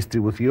usted de la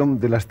distribución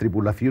de las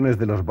tripulaciones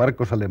de los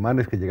barcos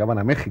alemanes que llegaban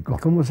a México.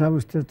 ¿Cómo sabe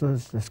usted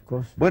todas estas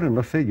cosas? Bueno,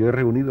 no sé, yo he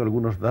reunido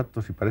algunos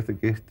datos y parece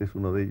que este es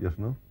uno de ellos,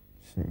 ¿no?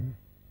 Sí.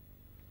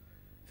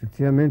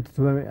 Efectivamente,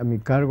 tuve a mi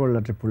cargo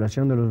la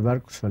tripulación de los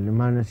barcos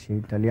alemanes y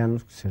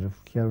italianos que se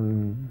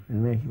refugiaron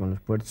en México, en los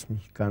puertos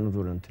mexicanos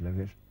durante la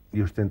guerra.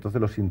 ¿Y usted entonces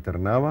los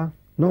internaba?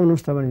 No, no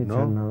estaban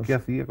internados. ¿No? ¿Qué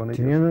hacía con ellos?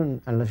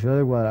 Tenían a la ciudad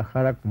de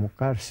Guadalajara como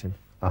cárcel.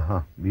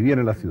 Ajá, vivían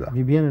en la ciudad.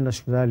 Vivían en la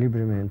ciudad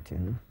libremente,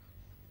 ¿no?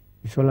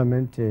 Y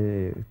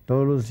solamente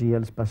todos los días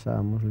les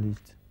pasábamos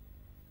lista.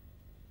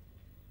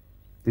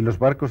 ¿Y los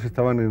barcos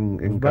estaban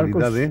en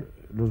calidad de...?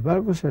 Los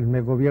barcos,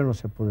 el gobierno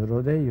se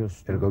apoderó de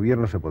ellos. El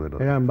gobierno se apoderó.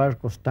 Eran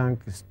barcos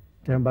tanques,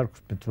 eran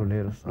barcos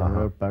petroleros, la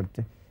mayor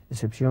parte,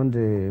 excepción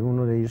de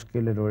uno de ellos que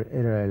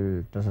era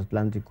el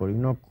transatlántico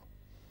Orinoco.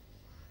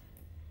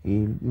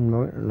 Y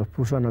los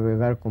puso a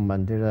navegar con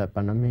bandera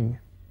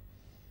panameña.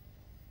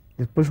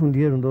 Después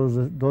hundieron dos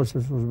de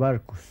esos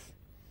barcos.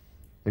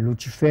 El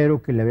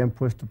Lucifero, que le habían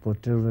puesto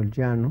portero del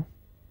llano,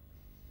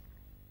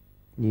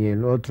 y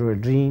el otro,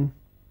 el Rin,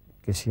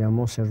 que se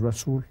llamó Cerro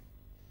Azul.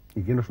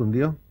 ¿Y quién los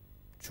hundió?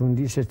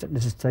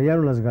 Les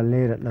estallaron las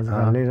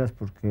galeras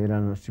porque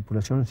las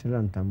tripulaciones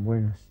eran tan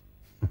buenas.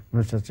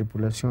 Nuestras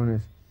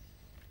tripulaciones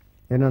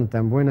eran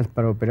tan buenas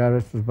para operar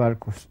estos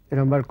barcos.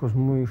 Eran barcos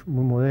muy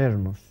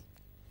modernos.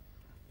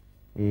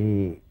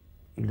 Y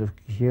los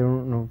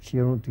no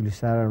quisieron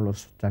utilizar a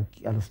los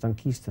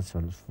tanquistas,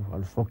 a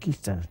los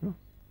foquistas, ¿no?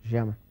 Se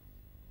llaman.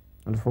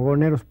 A los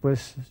fogoneros,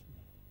 pues,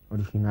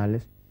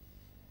 originales,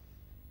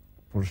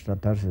 por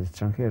tratarse de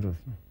extranjeros,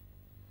 ¿no?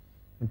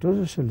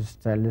 Entonces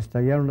le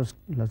estallaron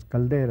las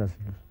calderas,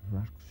 los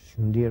barcos, se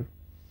hundieron.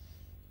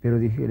 Pero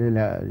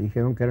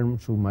dijeron que eran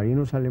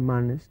submarinos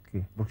alemanes,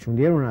 porque se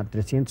hundieron a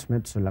 300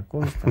 metros de la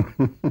costa.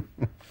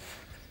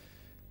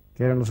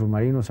 Que eran los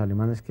submarinos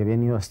alemanes que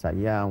habían ido hasta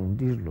allá a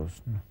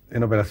hundirlos, ¿no?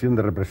 En operación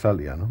de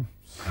represalia, ¿no?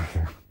 Sí.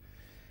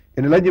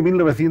 En el año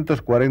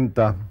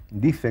 1940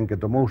 dicen que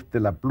tomó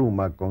usted la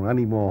pluma con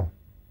ánimo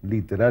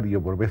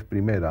literario por vez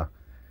primera.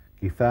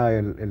 Quizá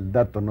el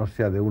dato no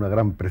sea de una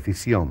gran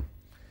precisión,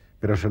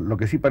 pero lo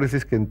que sí parece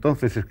es que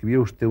entonces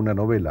escribió usted una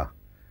novela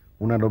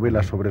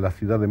sobre la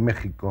Ciudad de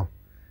México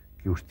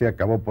que usted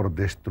acabó por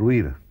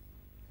destruir.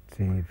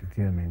 Sí,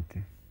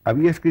 efectivamente.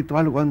 ¿Había escrito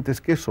algo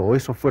antes que eso o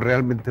eso fue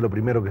realmente lo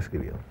primero que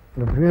escribió?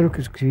 Lo primero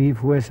que escribí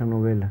fue esa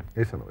novela.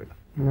 Esa novela.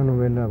 Una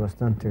novela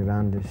bastante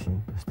grande, sí,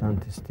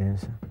 bastante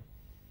extensa,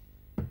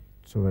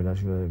 sobre la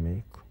Ciudad de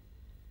México.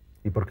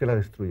 ¿Y por qué la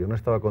destruyó? ¿No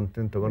estaba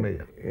contento con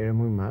ella? Era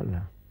muy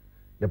mala.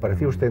 ¿Le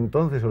parecía a usted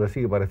entonces o le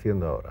sigue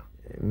pareciendo ahora?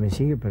 Me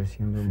sigue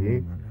pareciendo ¿Sí?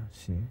 muy mala,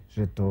 sí.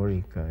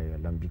 Retórica y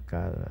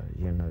alambicada,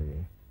 llena de...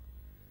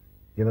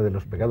 Llena de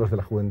los pecados de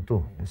la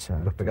juventud,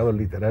 Exacto. los pecados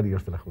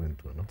literarios de la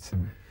juventud, ¿no? Sí.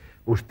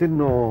 Usted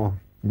no...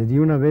 Le di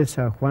una vez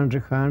a Juan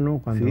Rejano,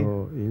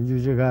 cuando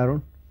ellos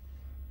llegaron,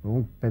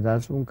 un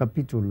pedazo, un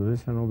capítulo de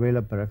esa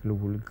novela para que lo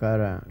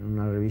publicara en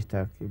una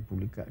revista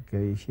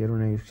que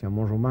hicieron ellos, que se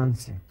llamó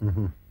Romance,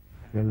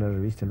 que es la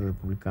revista de los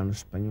republicanos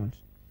españoles.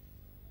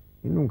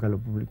 Y nunca lo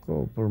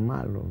publicó por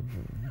malo.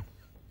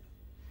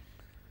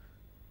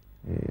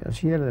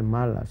 Así era de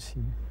mala,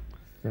 sí,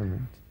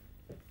 realmente.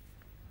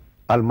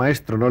 Al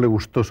maestro no le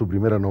gustó su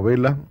primera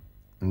novela,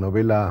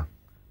 novela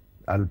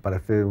al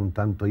parecer un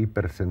tanto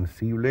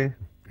hipersensible,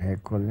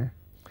 École.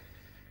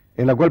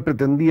 en la cual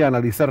pretendía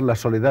analizar la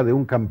soledad de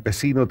un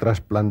campesino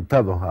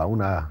trasplantado a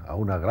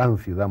una gran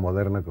ciudad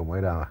moderna como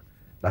era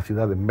la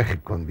Ciudad de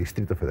México, en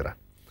Distrito Federal.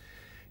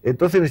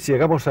 Entonces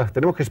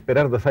tenemos que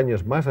esperar 2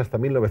 años más, hasta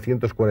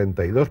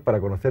 1942,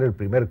 para conocer el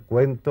primer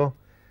cuento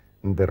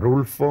de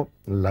Rulfo,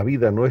 La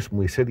vida no es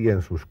muy seria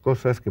en sus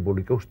cosas, que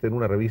publicó usted en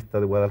una revista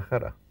de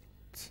Guadalajara.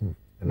 Sí.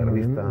 En la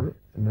revista...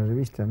 En la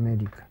revista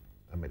América.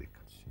 América.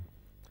 Sí.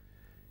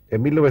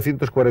 En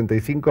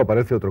 1945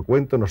 aparece otro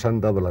cuento, Nos han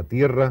dado la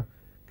tierra,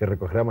 que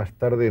recogerá más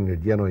tarde en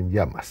el Llano en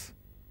llamas.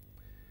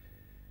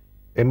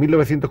 En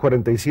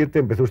 1947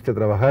 empezó usted a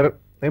trabajar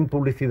en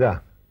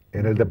publicidad,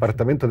 en el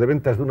departamento de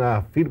ventas de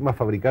una firma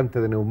fabricante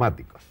de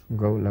neumáticos.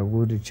 La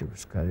Goodrich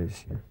Euskadi.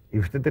 ¿Y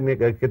usted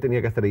qué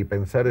tenía que hacer ahí?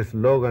 ¿Pensar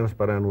eslogans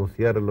para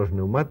anunciar los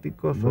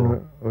neumáticos?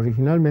 Bueno,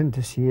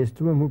 originalmente sí,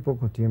 estuve muy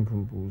poco tiempo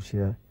en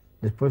publicidad.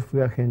 Después fui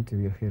agente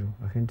viajero,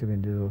 agente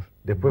vendedor.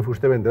 Después fue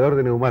usted vendedor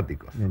de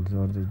neumáticos.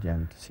 Vendedor de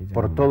llantas, sí.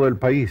 ¿Por todo el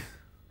país?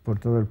 Por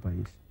todo el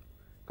país.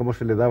 ¿Cómo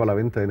se le daba la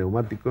venta de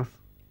neumáticos?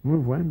 Muy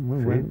bueno,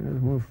 muy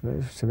bueno.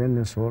 Se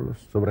venden solos.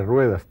 Sobre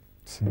ruedas.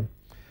 Sí.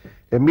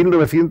 En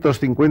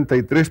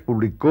 1953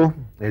 publicó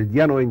El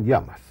llano en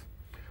llamas,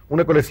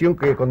 una colección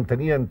que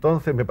contenía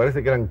entonces, me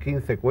parece que eran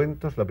 15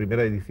 cuentos, la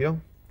primera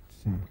edición,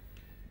 sí,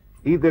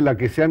 y de la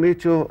que se han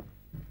hecho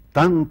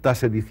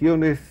tantas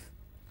ediciones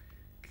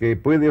que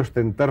puede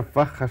ostentar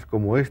fajas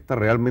como esta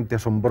realmente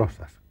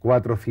asombrosas.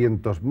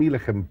 400.000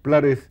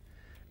 ejemplares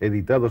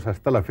editados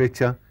hasta la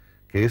fecha,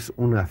 que es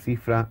una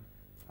cifra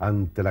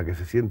ante la que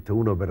se siente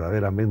uno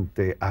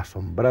verdaderamente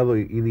asombrado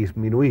y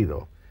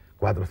disminuido.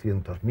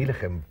 400.000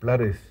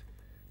 ejemplares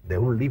de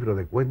un libro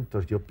de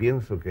cuentos, yo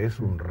pienso que es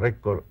un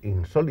récord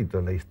insólito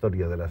en la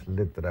historia de las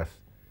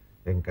letras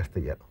en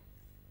castellano.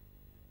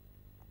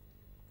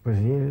 Pues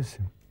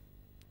sí,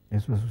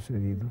 eso ha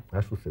sucedido.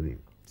 Ha sucedido.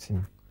 Sí.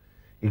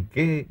 ¿Y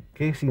qué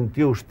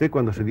sintió usted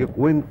cuando se dio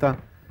cuenta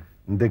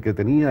de que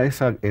tenía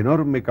esa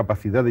enorme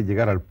capacidad de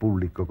llegar al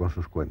público con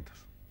sus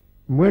cuentos?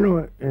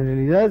 Bueno, en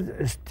realidad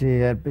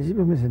al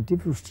principio me sentí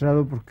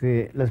frustrado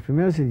porque las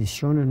primeras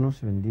ediciones no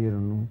se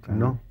vendieron nunca.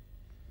 ¿No?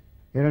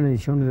 Eran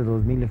ediciones de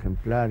 2.000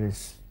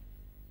 ejemplares,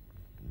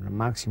 un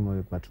máximo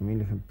de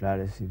 4.000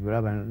 ejemplares, y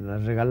duraban,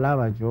 las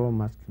regalaba yo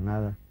más que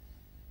nada.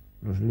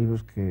 Los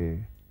libros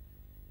que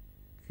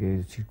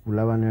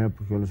circulaban era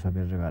porque yo los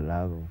había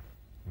regalado,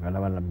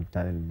 regalaban la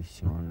mitad de la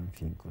edición, en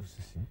fin, cosas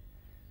así.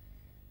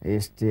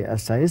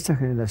 Hasta esta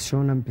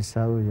generación ha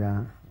empezado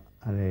ya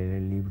a leer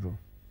el libro,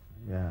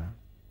 ya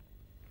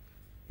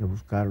a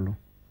buscarlo.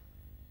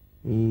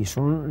 Y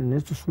son en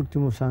estos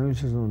últimos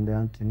años es donde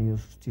han tenido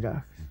sus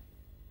tirajes.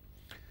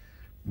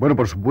 Bueno,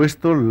 por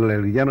supuesto,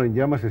 El llano en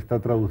llamas está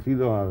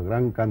traducido a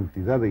gran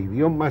cantidad de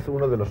idiomas.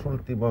 Una de las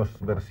últimas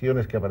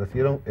versiones que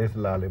aparecieron es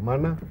la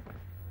alemana,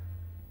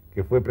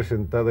 que fue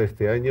presentada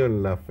este año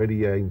en la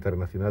Feria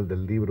Internacional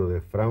del Libro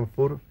de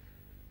Frankfurt,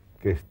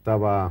 que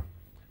estaba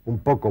un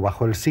poco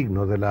bajo el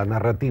signo de la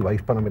narrativa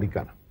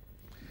hispanoamericana.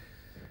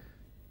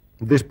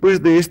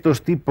 Después de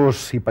estos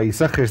tipos y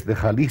paisajes de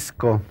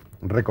Jalisco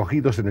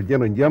recogidos en El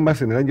llano en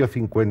llamas, en el año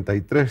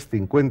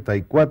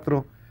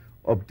 53-54,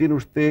 obtiene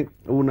usted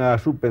una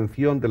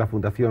subvención de la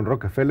Fundación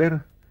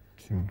Rockefeller,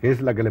 Sí. que es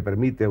la que le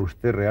permite a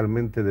usted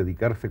realmente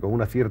dedicarse con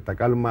una cierta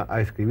calma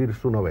a escribir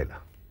su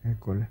novela.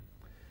 École.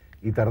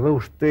 Y tardó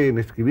usted en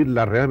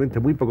escribirla realmente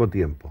muy poco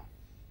tiempo.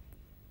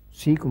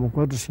 Sí, como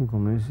 4 o 5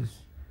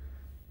 meses.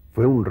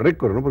 Fue un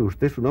récord, ¿no? Porque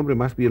usted es un hombre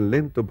más bien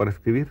lento para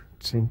escribir.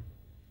 Sí.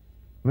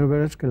 Bueno, la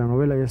verdad es que la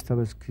novela ya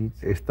estaba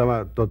escrita.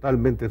 Estaba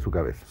totalmente en su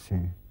cabeza. Sí.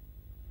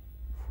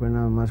 Fue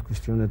nada más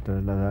cuestión de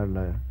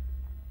trasladarla,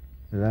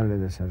 de darle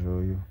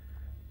desarrollo.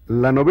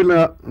 La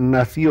novela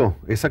nació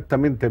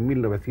exactamente en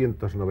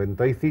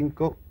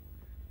 1995.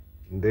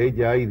 De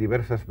ella hay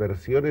diversas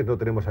versiones, no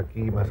tenemos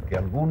aquí más que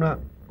alguna.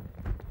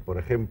 Por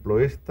ejemplo,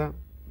 esta.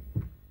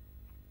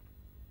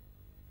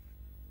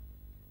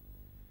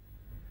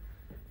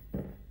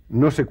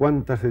 No sé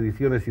cuántas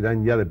ediciones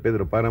irán ya de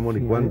Pedro Páramo,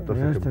 Sí, ni cuántos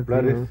ya está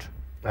ejemplares. aquí otra.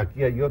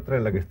 Aquí hay otra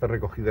en la que está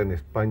recogida en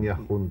España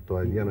junto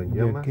a Llano en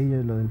llamas. Y aquella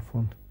es la del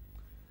fondo.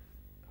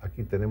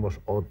 Aquí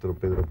tenemos otro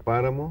Pedro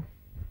Páramo.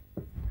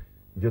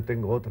 Yo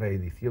tengo otra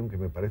edición que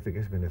me parece que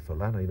es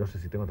venezolana y no sé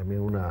si tengo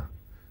también una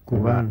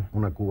cubana.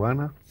 Una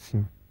cubana,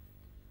 sí,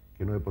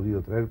 que no he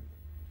podido traer.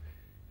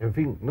 En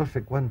fin, no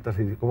sé cuántas,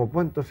 como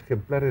cuántos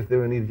ejemplares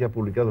deben ir ya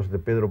publicados de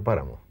Pedro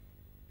Páramo.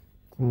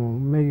 Como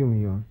medio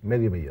millón.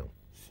 Medio millón.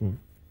 Sí.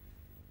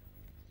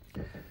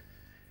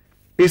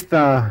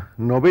 Esta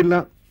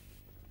novela,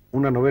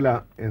 una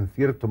novela en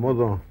cierto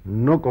modo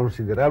no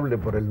considerable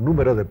por el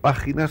número de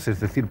páginas, es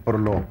decir, por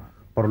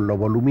lo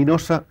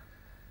voluminosa,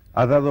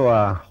 ha dado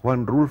a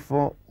Juan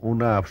Rulfo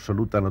una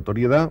absoluta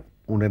notoriedad,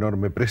 un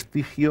enorme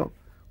prestigio,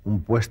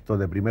 un puesto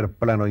de primer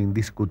plano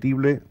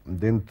indiscutible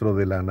dentro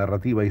de la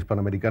narrativa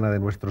hispanoamericana de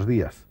nuestros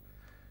días.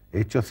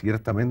 Hecho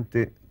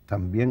ciertamente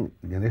también,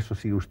 y en eso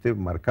sigue usted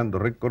marcando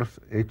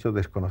récords, hecho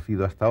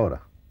desconocido hasta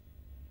ahora.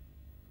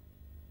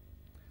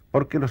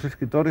 Porque los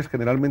escritores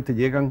generalmente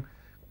llegan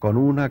con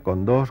una,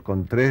 con dos,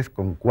 con tres,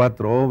 con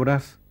cuatro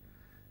obras,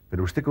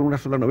 pero usted con una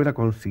sola novela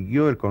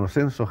consiguió el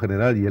consenso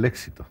general y el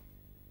éxito.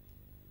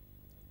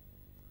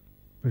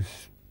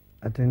 Pues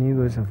ha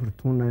tenido esa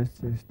fortuna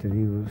este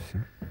libro, sí.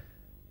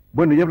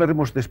 Bueno, ya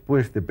hablaremos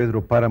después de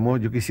Pedro Páramo.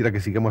 Yo quisiera que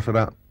sigamos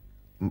ahora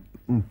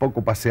un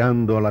poco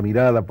paseando la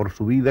mirada por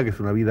su vida, que es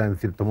una vida en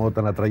cierto modo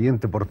tan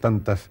atrayente por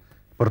tantas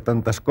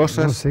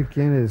cosas. No sé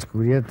quién le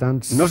descubría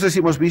tantos. No sé si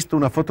hemos visto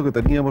una foto que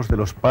teníamos de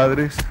los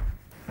padres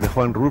de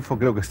Juan Rulfo,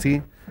 creo que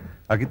sí.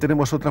 Aquí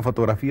tenemos otra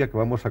fotografía que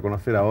vamos a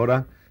conocer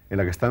ahora, en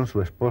la que están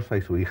su esposa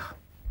y su hija.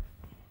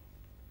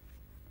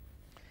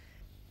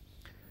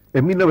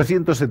 En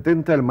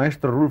 1970 el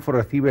maestro Rulfo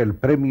recibe el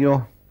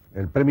premio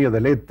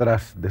de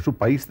letras de su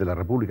país, de la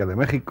República de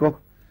México,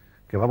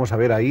 que vamos a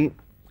ver ahí,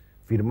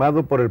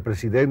 firmado por el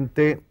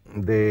presidente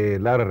de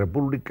la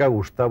República,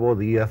 Gustavo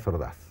Díaz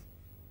Ordaz.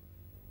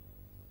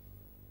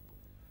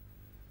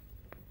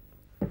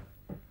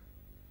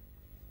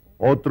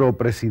 Otro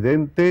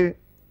presidente,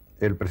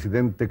 el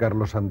presidente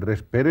Carlos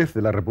Andrés Pérez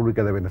de la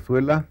República de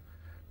Venezuela,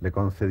 le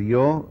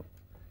concedió,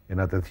 en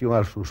atención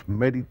a sus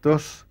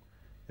méritos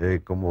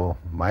como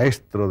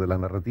maestro de la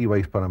narrativa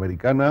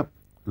hispanoamericana,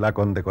 la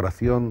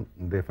condecoración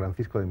de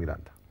Francisco de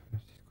Miranda.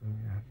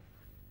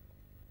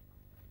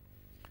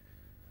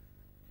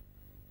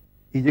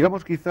 Y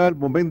llegamos quizá al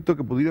momento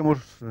que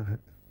pudiéramos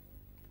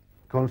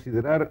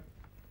considerar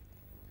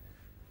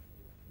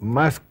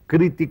más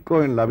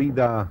crítico en la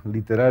vida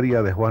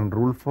literaria de Juan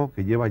Rulfo,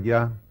 que lleva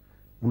ya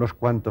unos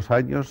cuantos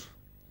años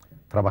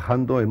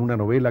trabajando en una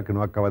novela que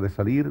no acaba de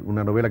salir,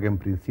 una novela que en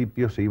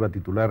principio se iba a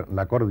titular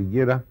La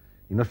Cordillera,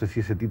 y no sé si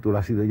ese título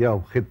ha sido ya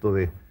objeto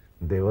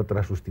de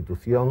otra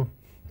sustitución.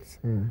 Sí.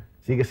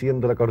 ¿Sigue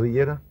siendo La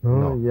Cordillera?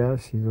 No, ya ha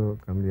sido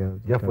cambiado.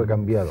 Ya fue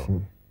cambiado. Sí.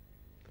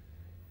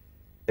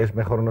 Es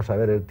mejor no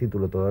saber el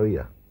título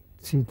todavía.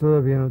 Sí,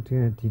 todavía no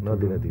tiene título. No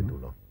tiene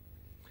título.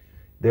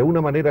 De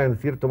una manera, en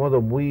cierto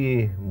modo,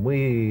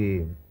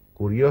 muy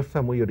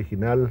curiosa, muy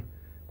original,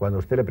 cuando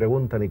a usted le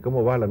preguntan ¿y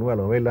cómo va la nueva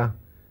novela?,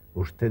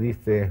 usted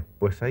dice,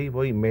 pues ahí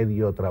voy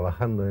medio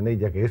trabajando en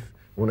ella, que es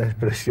una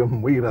expresión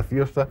muy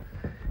graciosa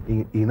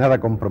y nada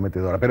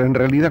comprometedora. Pero en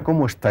realidad,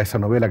 ¿cómo está esa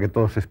novela que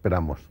todos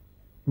esperamos?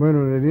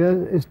 Bueno, en realidad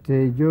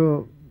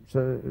yo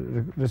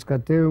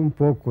rescaté un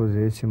poco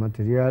de ese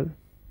material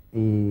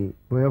y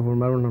voy a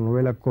formar una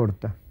novela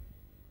corta,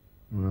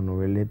 una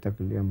noveleta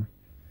que le llaman,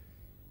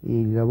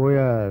 y la voy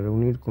a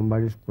reunir con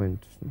varios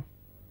cuentos, ¿no?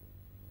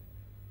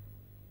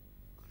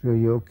 Creo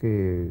yo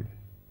que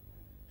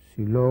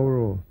si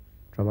logro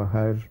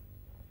trabajar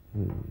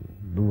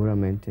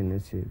duramente en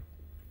ese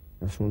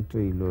asunto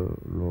y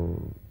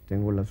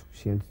tengo la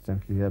suficiente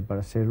tranquilidad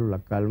para hacerlo, la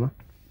calma,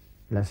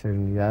 la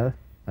serenidad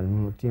al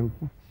mismo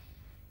tiempo,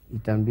 y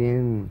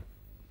también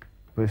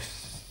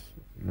pues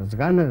las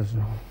ganas,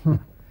 ¿no?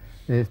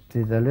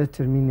 Tal vez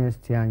termine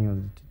este año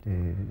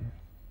de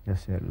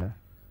hacerla.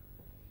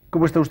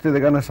 ¿Cómo está usted de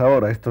ganas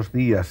ahora, estos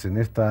días, en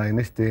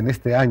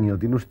este año?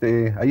 ¿Tiene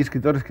usted, hay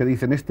escritores que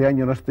dicen, este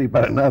año no estoy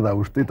para nada,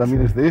 ¿usted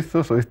también es de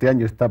esos o este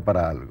año está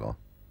para algo?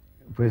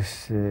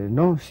 Pues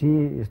no,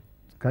 sí,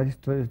 casi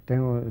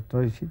tengo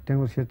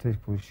cierta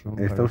disposición.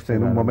 Está usted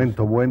en un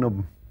momento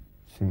bueno,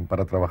 sí,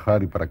 para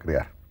trabajar y para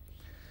crear.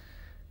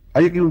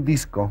 Hay aquí un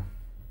disco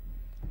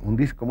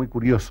muy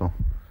curioso,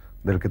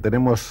 del que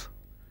tenemos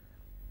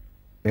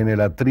en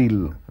el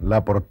atril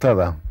la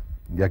portada,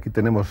 y aquí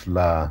tenemos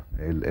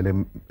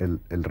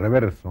el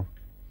reverso,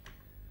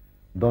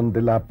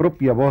 donde la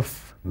propia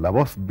voz, la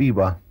voz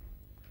viva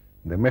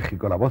de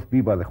México, la voz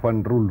viva de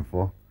Juan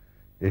Rulfo,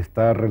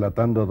 está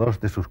relatando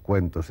dos de sus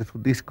cuentos. Es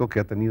un disco que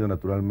ha tenido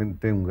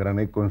naturalmente un gran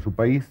eco en su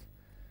país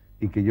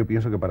y que yo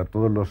pienso que para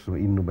todos los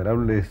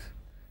innumerables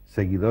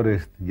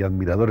seguidores y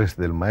admiradores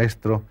del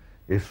maestro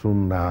es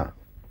una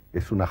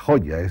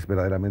joya, es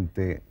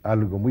verdaderamente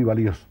algo muy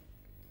valioso.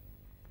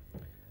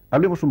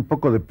 Hablemos un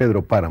poco de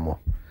Pedro Páramo.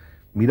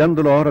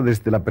 Mirándolo ahora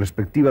desde la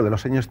perspectiva de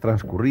los años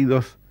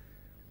transcurridos,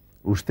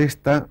 ¿usted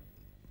está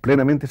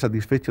plenamente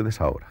satisfecho de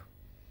esa obra?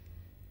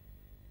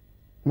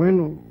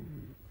 Bueno,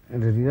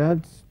 en realidad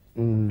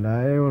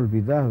La he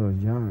olvidado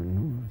ya,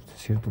 ¿no? Hasta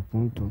cierto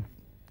punto.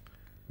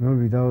 Me he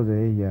olvidado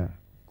de ella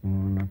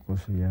como una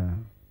cosa ya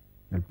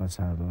del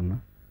pasado, ¿no?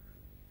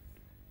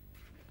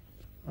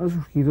 Han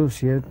surgido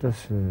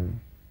ciertas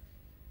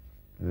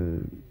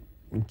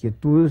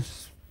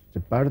inquietudes de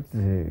parte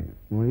de,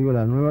 como digo,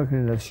 la nueva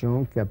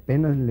generación que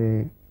apenas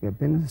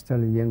está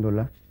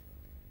leyéndola,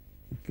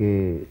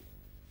 que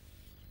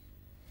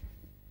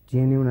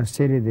tiene una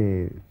serie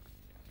de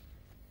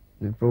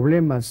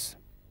problemas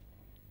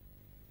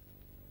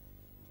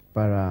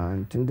para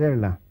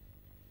entenderla.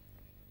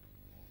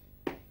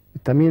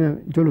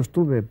 También yo los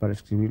tuve para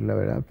escribir, la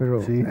verdad,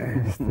 pero sí.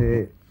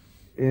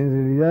 En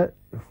realidad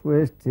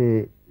fue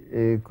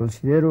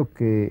considero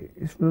que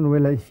es una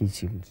novela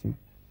difícil, ¿sí?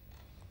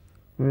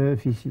 Una novela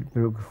difícil,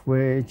 pero que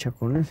fue hecha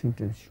con esa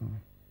intención.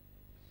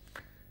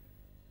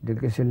 De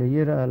que se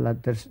leyera,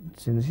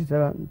 se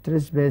necesitaba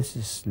 3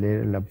 veces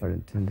leerla para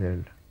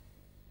entenderla.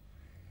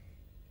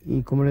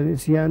 Y como le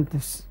decía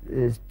antes,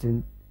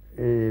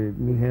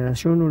 mi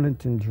generación no la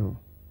entendió,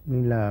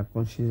 ni la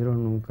consideró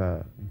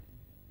nunca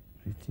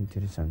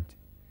interesante.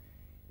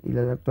 Y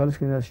las actuales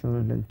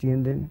generaciones la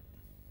entienden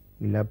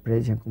y la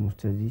aprecian, como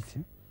usted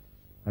dice.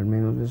 Al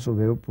menos eso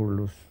veo por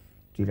los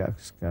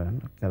tirajes que ha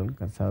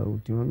alcanzado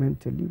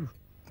últimamente el libro.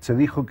 Se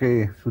dijo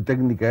que su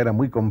técnica era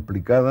muy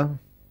complicada.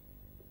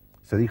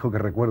 Se dijo que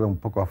recuerda un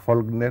poco a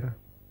Faulkner.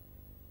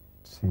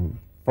 Sí.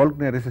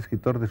 ¿Faulkner es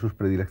escritor de sus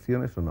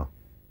predilecciones o no?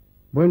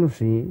 Bueno,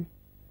 sí,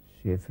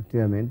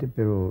 efectivamente,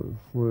 pero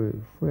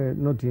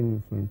no tiene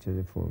influencia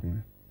de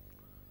Faulkner.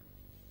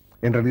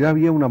 En realidad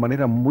había una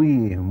manera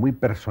muy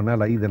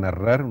personal ahí de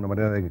narrar, una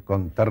manera de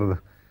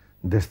contar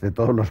desde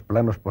todos los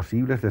planos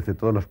posibles, desde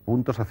todos los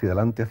puntos, hacia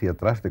adelante, hacia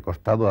atrás, de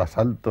costado, a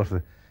saltos.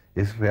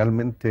 Es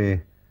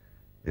realmente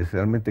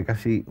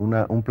casi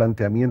un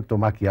planteamiento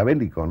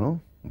maquiavélico,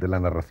 ¿no?, de la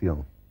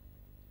narración.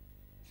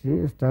 Sí,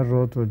 está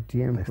roto el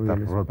tiempo y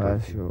el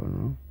espacio,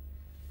 ¿no?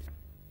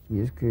 Y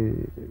es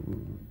que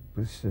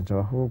pues, se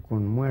trabajó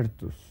con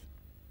muertos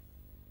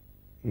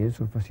y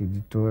eso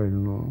facilitó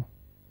el no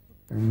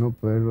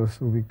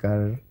poderlos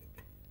ubicar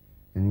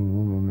en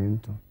ningún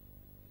momento,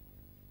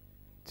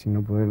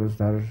 sino poderlos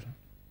dar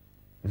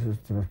esos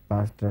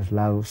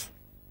traslados,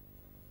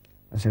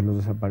 hacerlos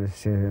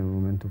desaparecer en un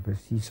momento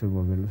preciso y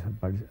volverlos a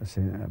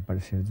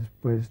aparecer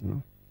después,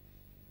 ¿no?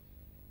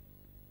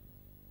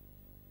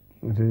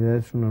 En realidad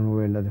es una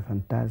novela de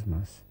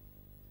fantasmas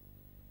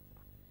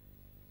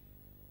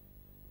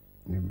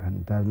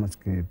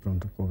que de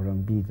pronto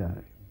cobran vida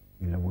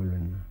y la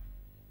vuelven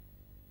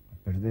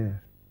a perder.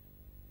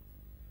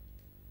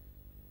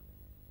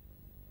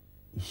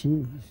 Y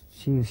sí,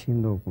 sigue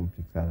siendo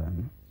complicada,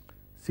 ¿no?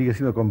 Sigue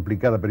siendo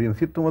complicada, pero en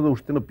cierto modo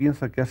usted no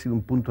piensa que ha sido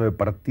un punto de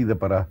partida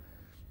para,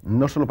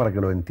 no solo para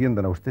que lo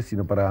entiendan a usted,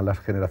 sino para las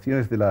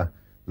generaciones las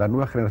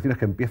nuevas generaciones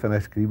que empiezan a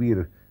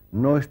escribir.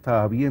 ¿No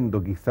está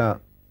habiendo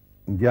quizá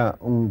ya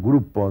un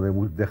grupo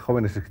de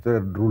jóvenes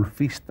escritores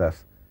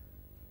rulfistas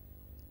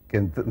que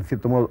en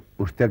cierto modo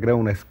usted ha creado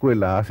una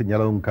escuela, ha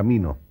señalado un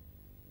camino?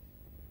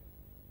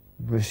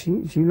 Pues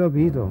sí lo ha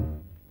habido,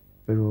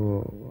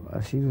 pero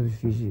ha sido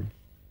difícil.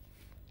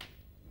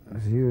 Ha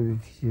sido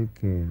difícil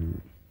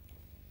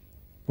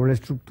por la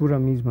estructura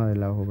misma de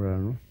la obra,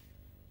 ¿no?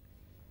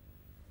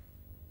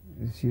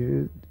 Es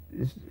decir,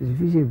 es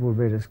difícil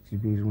volver a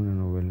escribir una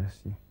novela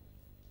así,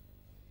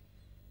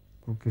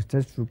 porque está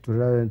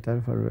estructurada de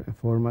tal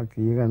forma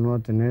que llega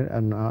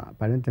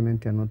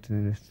aparentemente a no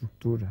tener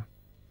estructura,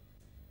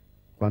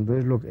 cuando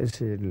es lo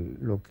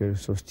que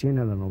sostiene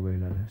a la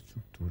novela, la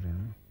estructura,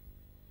 ¿no?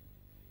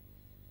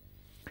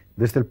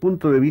 Desde el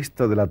punto de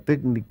vista de la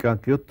técnica,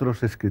 ¿qué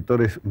otros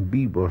escritores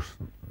vivos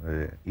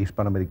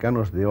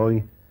hispanoamericanos de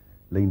hoy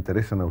le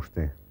interesan a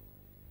usted?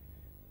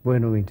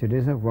 Bueno, me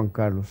interesa Juan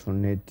Carlos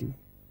Sonetti,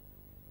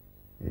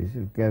 es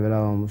el que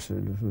hablábamos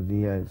el otro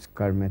día, es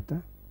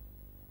Carmeta,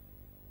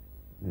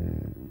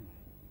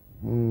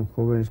 un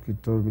joven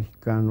escritor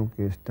mexicano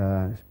que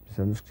está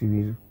empezando a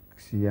escribir,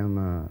 que se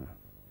llama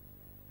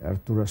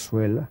Arturo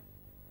Azuela.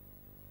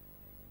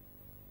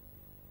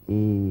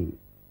 Y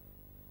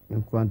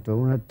en cuanto a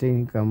una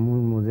técnica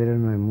muy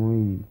moderna y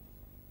muy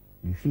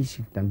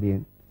difícil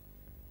también,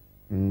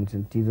 en el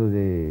sentido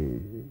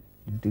de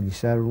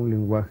utilizar un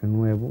lenguaje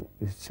nuevo,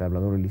 es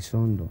Salvador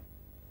Elizondo.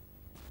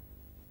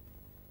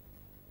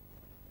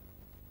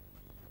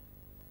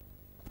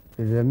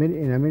 Pero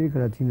en América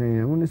Latina y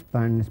en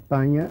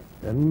España,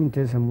 a mí me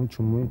interesa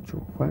mucho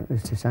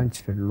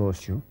Sánchez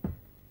Ferlosio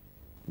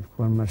y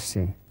Juan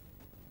Marcé.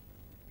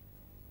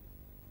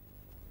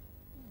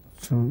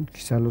 Son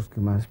quizá los que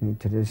más me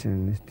interesan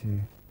en este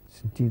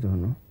sentido,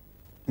 ¿no?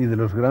 Y de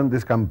los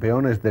grandes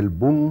campeones del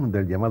boom,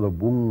 del llamado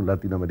boom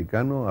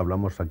latinoamericano,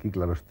 hablamos aquí,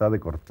 claro está,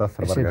 de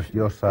Cortázar, Vargas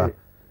Llosa,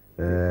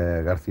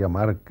 García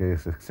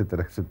Márquez,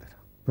 etcétera, etcétera.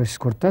 Pues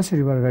Cortázar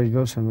y Vargas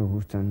Llosa me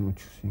gustan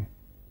mucho, sí.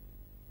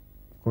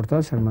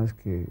 Cortázar más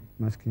que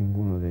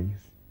ninguno de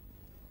ellos.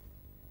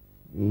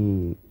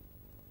 Y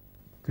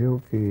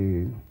creo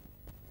que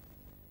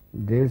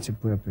de él se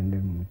puede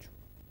aprender mucho.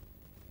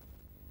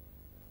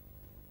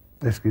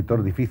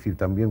 Escritor difícil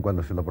también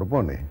cuando se lo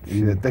propone,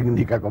 y de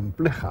técnica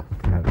compleja.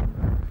 Claro.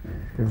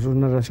 Pero sus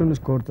narraciones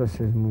cortas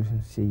es muy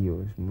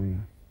sencillo, es muy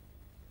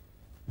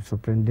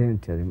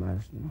sorprendente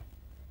además, ¿no?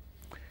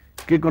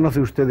 ¿Qué conoce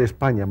usted de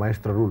España,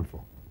 maestro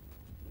Rulfo?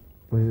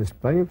 Pues de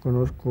España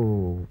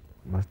conozco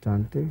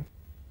bastante.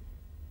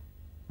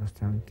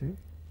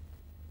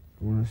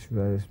 Algunas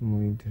ciudades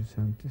muy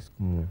interesantes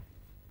como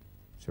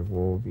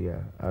Segovia,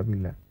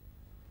 Ávila,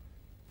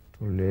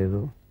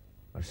 Toledo,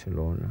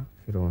 Barcelona,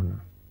 Gerona.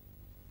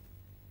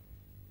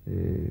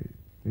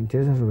 Me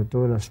interesa sobre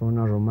todo la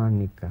zona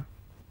románica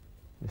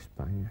de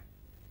España.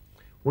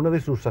 Una de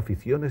sus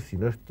aficiones, si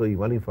no estoy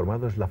mal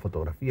informado, es la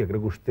fotografía.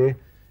 Creo que usted,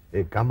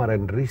 cámara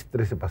en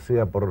ristre, se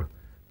pasea por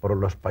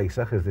los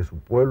paisajes de su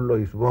pueblo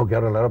y supongo que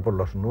ahora lo hará por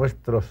los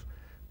nuestros,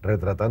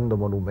 retratando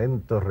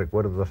monumentos,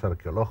 recuerdos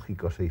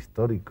arqueológicos e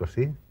históricos,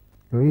 ¿sí?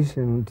 Lo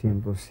hice en un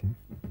tiempo, sí.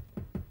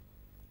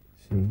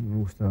 Sí, me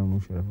gustaba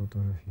mucho la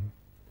fotografía.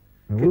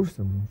 Me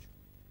gusta mucho.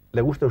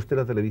 ¿Le gusta a usted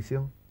la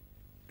televisión?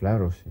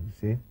 Claro, sí.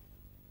 Sí.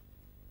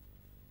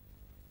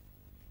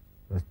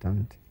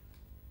 Bastante.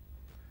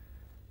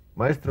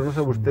 Maestro, no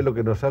sabe usted lo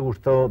que nos ha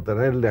gustado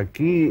tenerle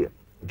aquí,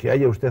 que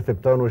haya usted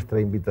aceptado nuestra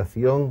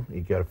invitación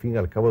y que al fin y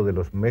al cabo de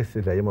los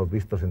meses le hayamos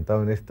visto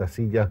sentado en esta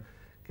silla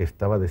que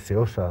estaba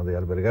deseosa de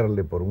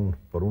albergarle por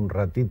un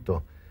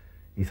ratito,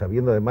 y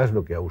sabiendo además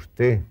lo que a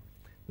usted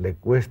le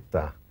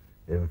cuesta,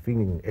 en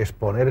fin,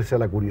 exponerse a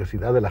la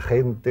curiosidad de la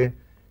gente,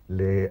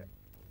 le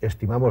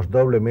estimamos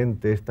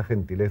doblemente esta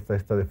gentileza,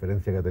 esta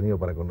deferencia que ha tenido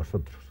para con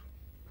nosotros.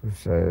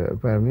 Pues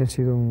para mí ha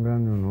sido un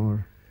gran honor.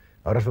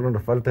 Ahora solo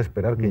nos falta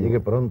esperar que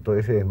llegue pronto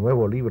ese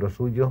nuevo libro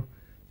suyo,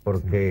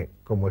 porque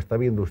como está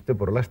viendo usted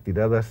por las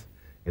tiradas,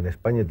 en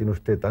España tiene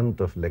usted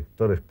tantos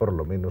lectores por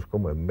lo menos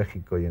como en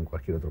México y en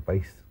cualquier otro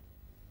país.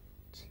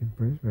 Sí,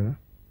 pues, ¿verdad?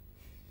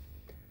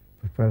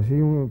 Pues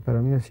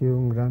para mí ha sido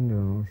un gran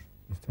honor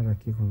estar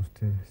aquí con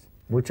ustedes.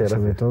 Muchas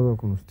gracias. Sobre todo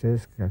con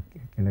ustedes,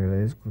 que le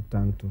agradezco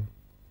tanto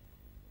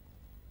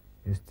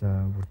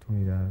esta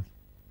oportunidad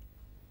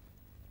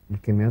y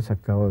que me ha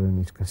sacado de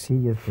mis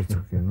casillas,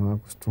 puesto que no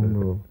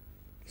acostumbro,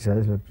 quizás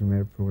es el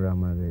primer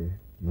programa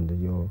donde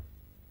yo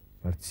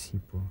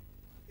participo.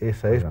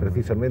 Esa es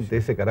precisamente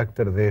ese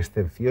carácter de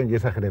excepción y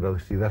esa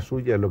generosidad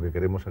suya es lo que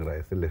queremos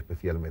agradecerle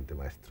especialmente,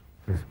 maestro.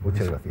 Pues,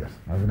 muchas gracias.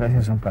 Las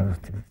gracias son para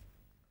ustedes.